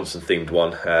David Johnson themed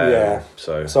one. Yeah.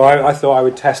 So I thought I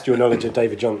would test your knowledge of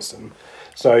David Johnson.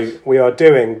 So we are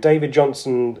doing David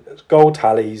Johnson goal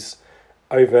tallies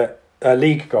over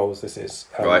league goals. This is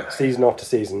right. Season after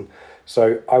season.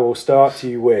 So I will start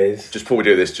you with. Just before we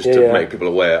do this, to make people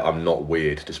aware, I'm not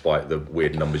weird, despite the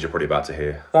weird numbers you're probably about to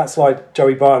hear. That's like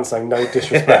Joey Barton saying no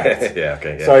disrespect. Yeah,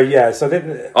 okay. Yeah. So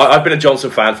I've been a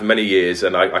Johnson fan for many years,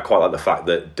 and I quite like the fact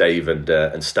that Dave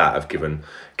and Stat have given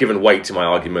weight to my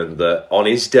argument that on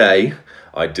his day,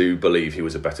 I do believe he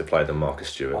was a better player than Marcus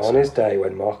Stewart. On his day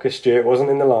when Marcus Stewart wasn't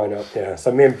in the lineup, yeah.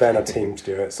 So me and Ben are Team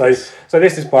Stewart. So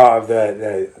this is part of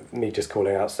the me just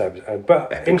calling out Seb,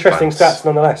 but Epic interesting fans. stats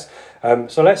nonetheless.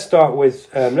 So let's start with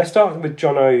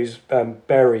John O's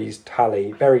Berry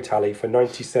tally for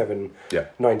 97,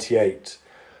 98.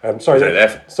 So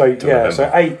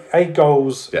eight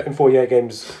goals in 48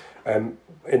 games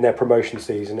in their promotion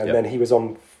season, and then he was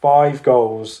on 5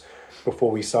 goals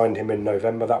before we signed him in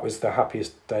November. That was the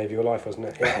happiest day of your life, wasn't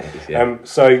it? Yeah.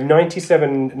 So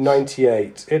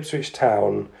 97-98, Ipswich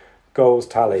Town goals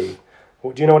tally.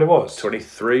 Do you know what it was?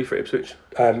 23 for Ipswich.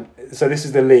 So this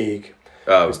is the league.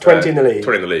 Oh, it was 20 in the league.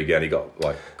 20 in the league, yeah, and he got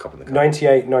like a couple in the cup.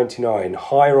 98-99,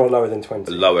 higher or lower than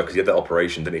 20? Lower, because he had that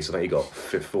operation, didn't he? So I think he got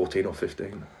 14 or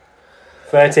 15.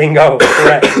 13 goals,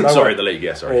 correct. Sorry, the league,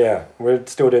 yeah, sorry. Yeah, we're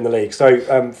still doing the league.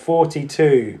 So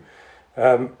 42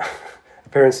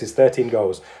 appearances, 13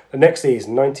 goals. The next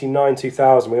season,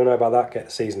 99-2000, we all know about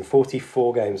that season,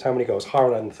 44 games. How many goals? Higher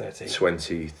or lower than 30?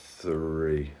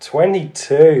 23.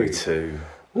 22.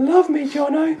 Love me,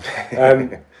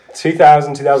 Jono.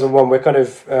 2000, 2001, we're kind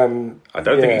of...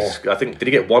 I think did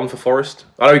he get one for Forest?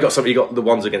 I know he got some. He got the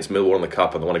ones against Millwall in the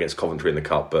Cup and the one against Coventry in the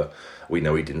Cup, but we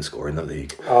know he didn't score in the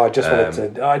league. I just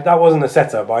wanted to... that wasn't a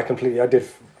setup, but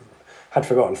had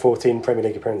forgotten 14 Premier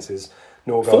League appearances.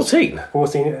 14?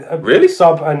 14. Really?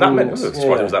 Sub and... That many? I was surprised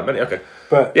it was that many, okay.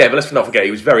 But let's not forget,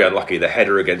 he was very unlucky. The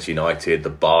header against United, the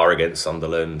bar against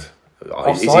Sunderland.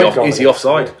 Is he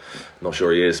offside? Yeah. Not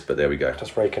sure he is, but there we go.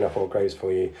 Just raking up all graves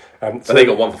for you. So they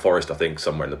got one for Forest, I think,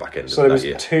 somewhere in the back end of that year. So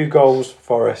there was 2 goals for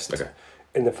Forest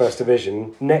in the first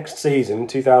division. Next season,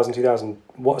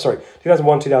 2001,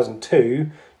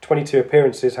 2002, 22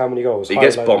 appearances, how many goals? He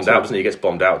gets bombed out, doesn't he? He gets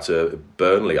bombed out to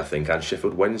Burnley, I think, and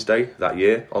Sheffield Wednesday that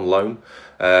year on loan.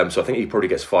 So I think he probably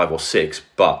gets 5 or 6,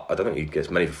 but I don't think he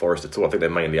gets many for Forest at all. I think they're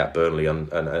mainly at Burnley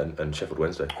and Sheffield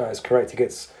Wednesday. That is correct. He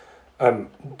gets...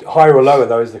 higher or lower,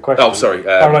 though, is the question. Oh, sorry.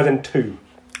 Higher or lower than 2?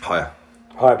 Higher.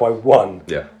 Higher by 1?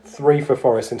 Yeah. 3 for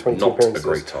Forest in 22 appearances. Not a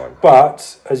great time.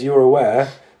 But, as you're aware,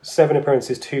 7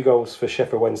 appearances, 2 goals for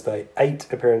Sheffield Wednesday,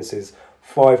 8 appearances,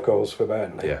 5 goals for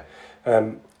Burnley. Yeah.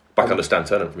 Back under Stan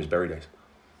Turner from his Bury days.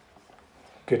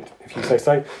 Good, if you say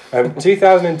so.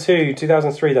 2002,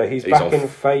 2003, though, he's back in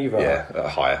favour. Yeah,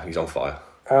 higher. He's on fire.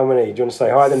 How many? Do you want to say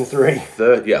higher than 3?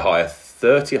 Higher.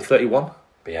 30 or 31?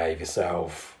 Behave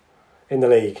yourself. In the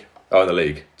league. Oh, in the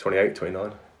league. 28,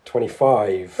 29?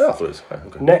 25. Oh, I thought it was...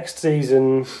 Okay. Next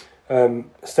season,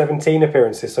 17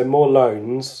 appearances, so more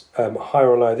loans, higher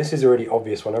or lower. This is a really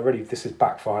obvious one. This is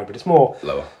backfired, but it's more...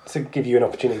 Lower. To give you an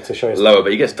opportunity to show us... Lower,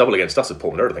 but he gets double against us at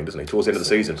Portland Everything, doesn't he? Towards the end of the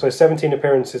season. So 17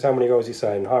 appearances, how many goals are you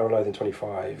saying? Higher or lower than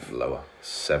 25? Lower.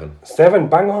 7. 7,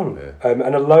 bang on. Yeah.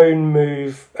 And a loan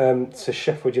move to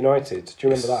Sheffield United. Do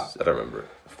you remember that? I don't remember it.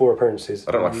 4 appearances.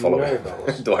 I don't like following.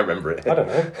 Do I remember it? I don't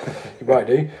know. You might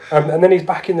do. And then he's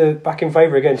back in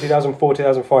favour again. 2004,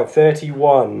 2005,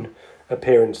 31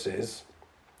 appearances.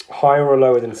 Higher or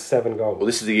lower than 7 goals? Well,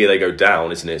 this is the year they go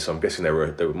down, isn't it? So I'm guessing they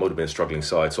would have been a struggling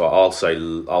side. So I'll say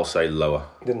lower.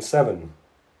 Than 7.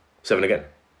 7 again.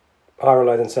 Higher or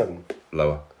lower than 7?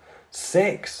 Lower.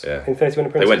 6. Yeah. In 31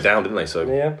 appearances. They went down, didn't they? So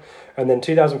yeah. And then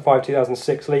 2005,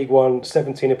 2006 League One,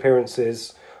 17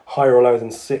 appearances. Higher or lower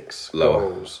than 6 lower.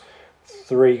 goals.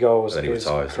 3 goals and then is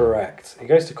retires, correct. He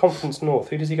goes to Conference North.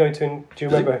 Who does he go to? Do you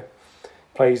remember?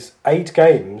 Plays 8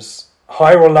 games.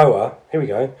 Higher or lower? Here we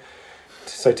go.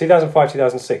 So 2005,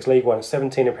 2006 League One,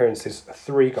 17 appearances,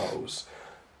 3 goals.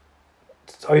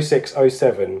 06,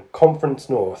 07 Conference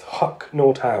North,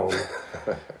 Hucknall Town.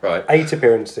 Right. 8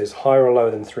 appearances. Higher or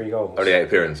lower than 3 goals? Only 8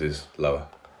 appearances. Lower.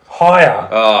 Higher.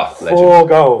 4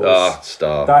 goals.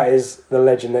 Star. That is the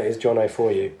legend that is Jono for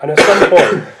you. And at some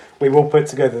point, we will put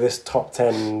together this top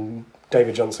 10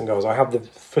 David Johnson goals. I have the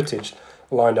footage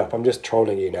lined up. I'm just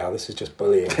trolling you now. This is just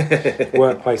bullying,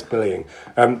 workplace bullying.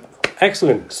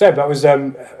 Excellent, Seb. That was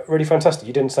really fantastic.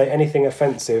 You didn't say anything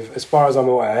offensive, as far as I'm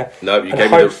aware. No, you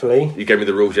gave me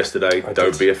the rules yesterday.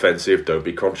 Don't be offensive. Don't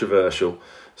be controversial.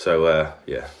 So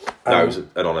yeah, no, it was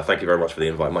an honour. Thank you very much for the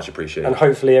invite. Much appreciated. And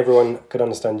hopefully everyone could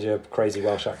understand your crazy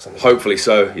Welsh accent. Hopefully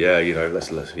so. Yeah, let's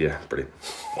brilliant.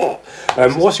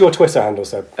 What's your Twitter handle,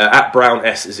 Seb? At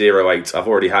BrownS08. I've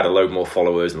already had a load more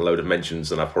followers and a load of mentions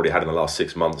than I've probably had in the last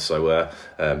 6 months. So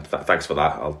thanks for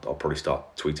that. I'll probably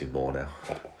start tweeting more now.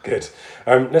 Good.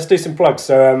 Let's do some plugs.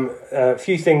 So a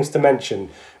few things to mention.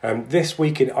 This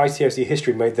week in ITFC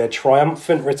history made their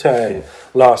triumphant return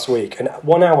last week. An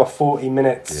 1 hour 40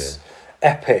 minutes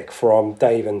epic from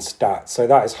Dave and Stat. So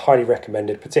that is highly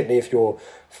recommended, particularly if you're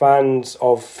fans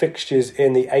of fixtures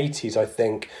in the 80s, I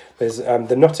think. There's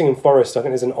the Nottingham Forest. I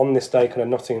think there's an On This Day kind of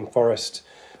Nottingham Forest.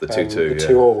 The 2-2, the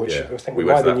 2-2, which I think we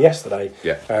might have been yesterday,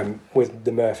 yeah. With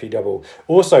the Murphy double.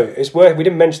 Also, it's worth, we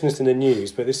didn't mention this in the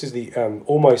news, but this is the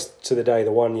almost to the day,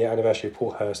 the 1 year anniversary of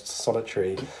Paul Hurst's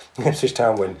solitary Ipswich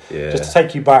Town win. Yeah. Just to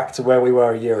take you back to where we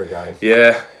were a year ago.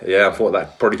 Yeah, I thought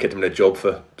that probably kept him in a job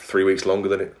for 3 weeks longer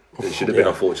than it should have been,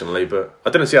 unfortunately. But I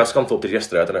didn't see how Scunthorpe did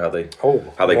yesterday. I don't know how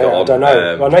they got on. I don't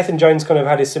know. Well, Nathan Jones kind of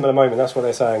had his similar moment. That's what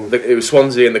they're saying. It was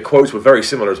Swansea, and the quotes were very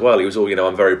similar as well. He was all,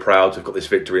 I'm very proud to have got this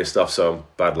victory and stuff. So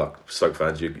bad luck, Stoke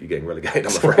fans. You're getting relegated,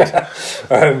 I'm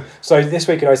afraid. So this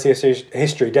week in ICS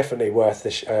history, definitely worth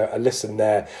a listen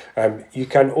there. You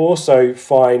can also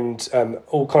find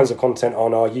all kinds of content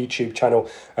on our YouTube channel.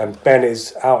 Ben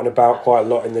is out and about quite a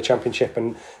lot in the Championship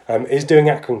and is doing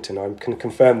Accrington. I can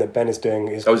confirm that Ben is doing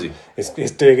is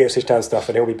doing Ipswich Town stuff,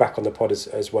 and he'll be back on the pod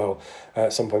as well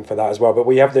at some point for that as well. But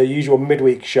we have the usual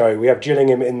midweek show. We have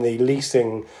Gillingham in the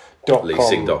leasing.com.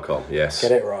 Leasing.com, yes.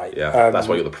 Get it right. Yeah, that's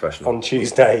why you're the professional. On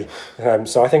Tuesday.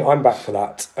 So I think I'm back for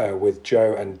that with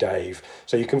Joe and Dave.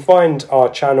 So you can find our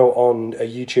channel on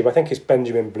YouTube. I think it's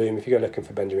Benjamin Bloom. If you go looking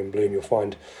for Benjamin Bloom, you'll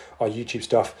find our YouTube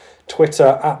stuff.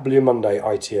 Twitter at Blue Monday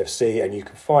ITFC, and you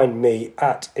can find me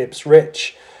at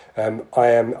Ipsrich.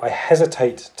 I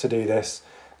hesitate to do this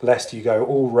lest you go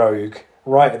all rogue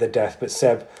right at the death, but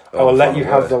Seb, I will let you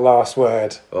have the last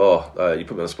word. You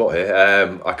put me on the spot here.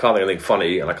 I can't think of anything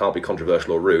funny, and I can't be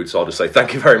controversial or rude, so I'll just say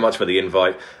thank you very much for the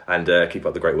invite, and keep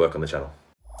up the great work on the channel.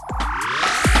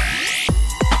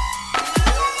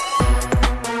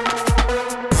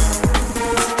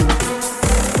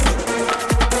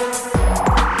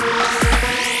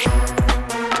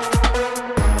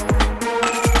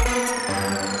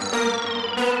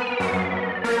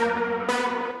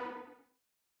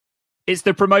 It's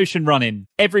the promotion run-in.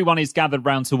 Everyone is gathered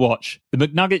round to watch. The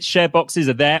McNuggets share boxes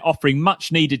are there, offering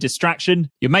much-needed distraction.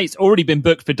 Your mate's already been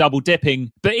booked for double dipping,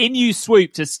 but in you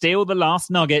swoop to steal the last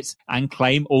nugget and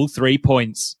claim all 3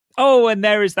 points. Oh, and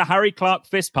there is the Harry Clark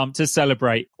fist pump to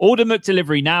celebrate. Order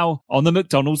McDelivery now on the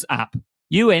McDonald's app.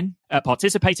 You in at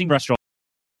participating restaurants.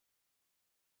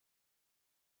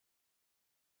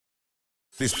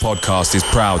 This podcast is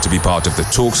proud to be part of the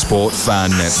TalkSport Fan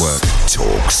Network.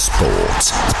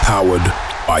 TalkSport. Powered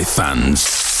by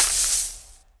fans.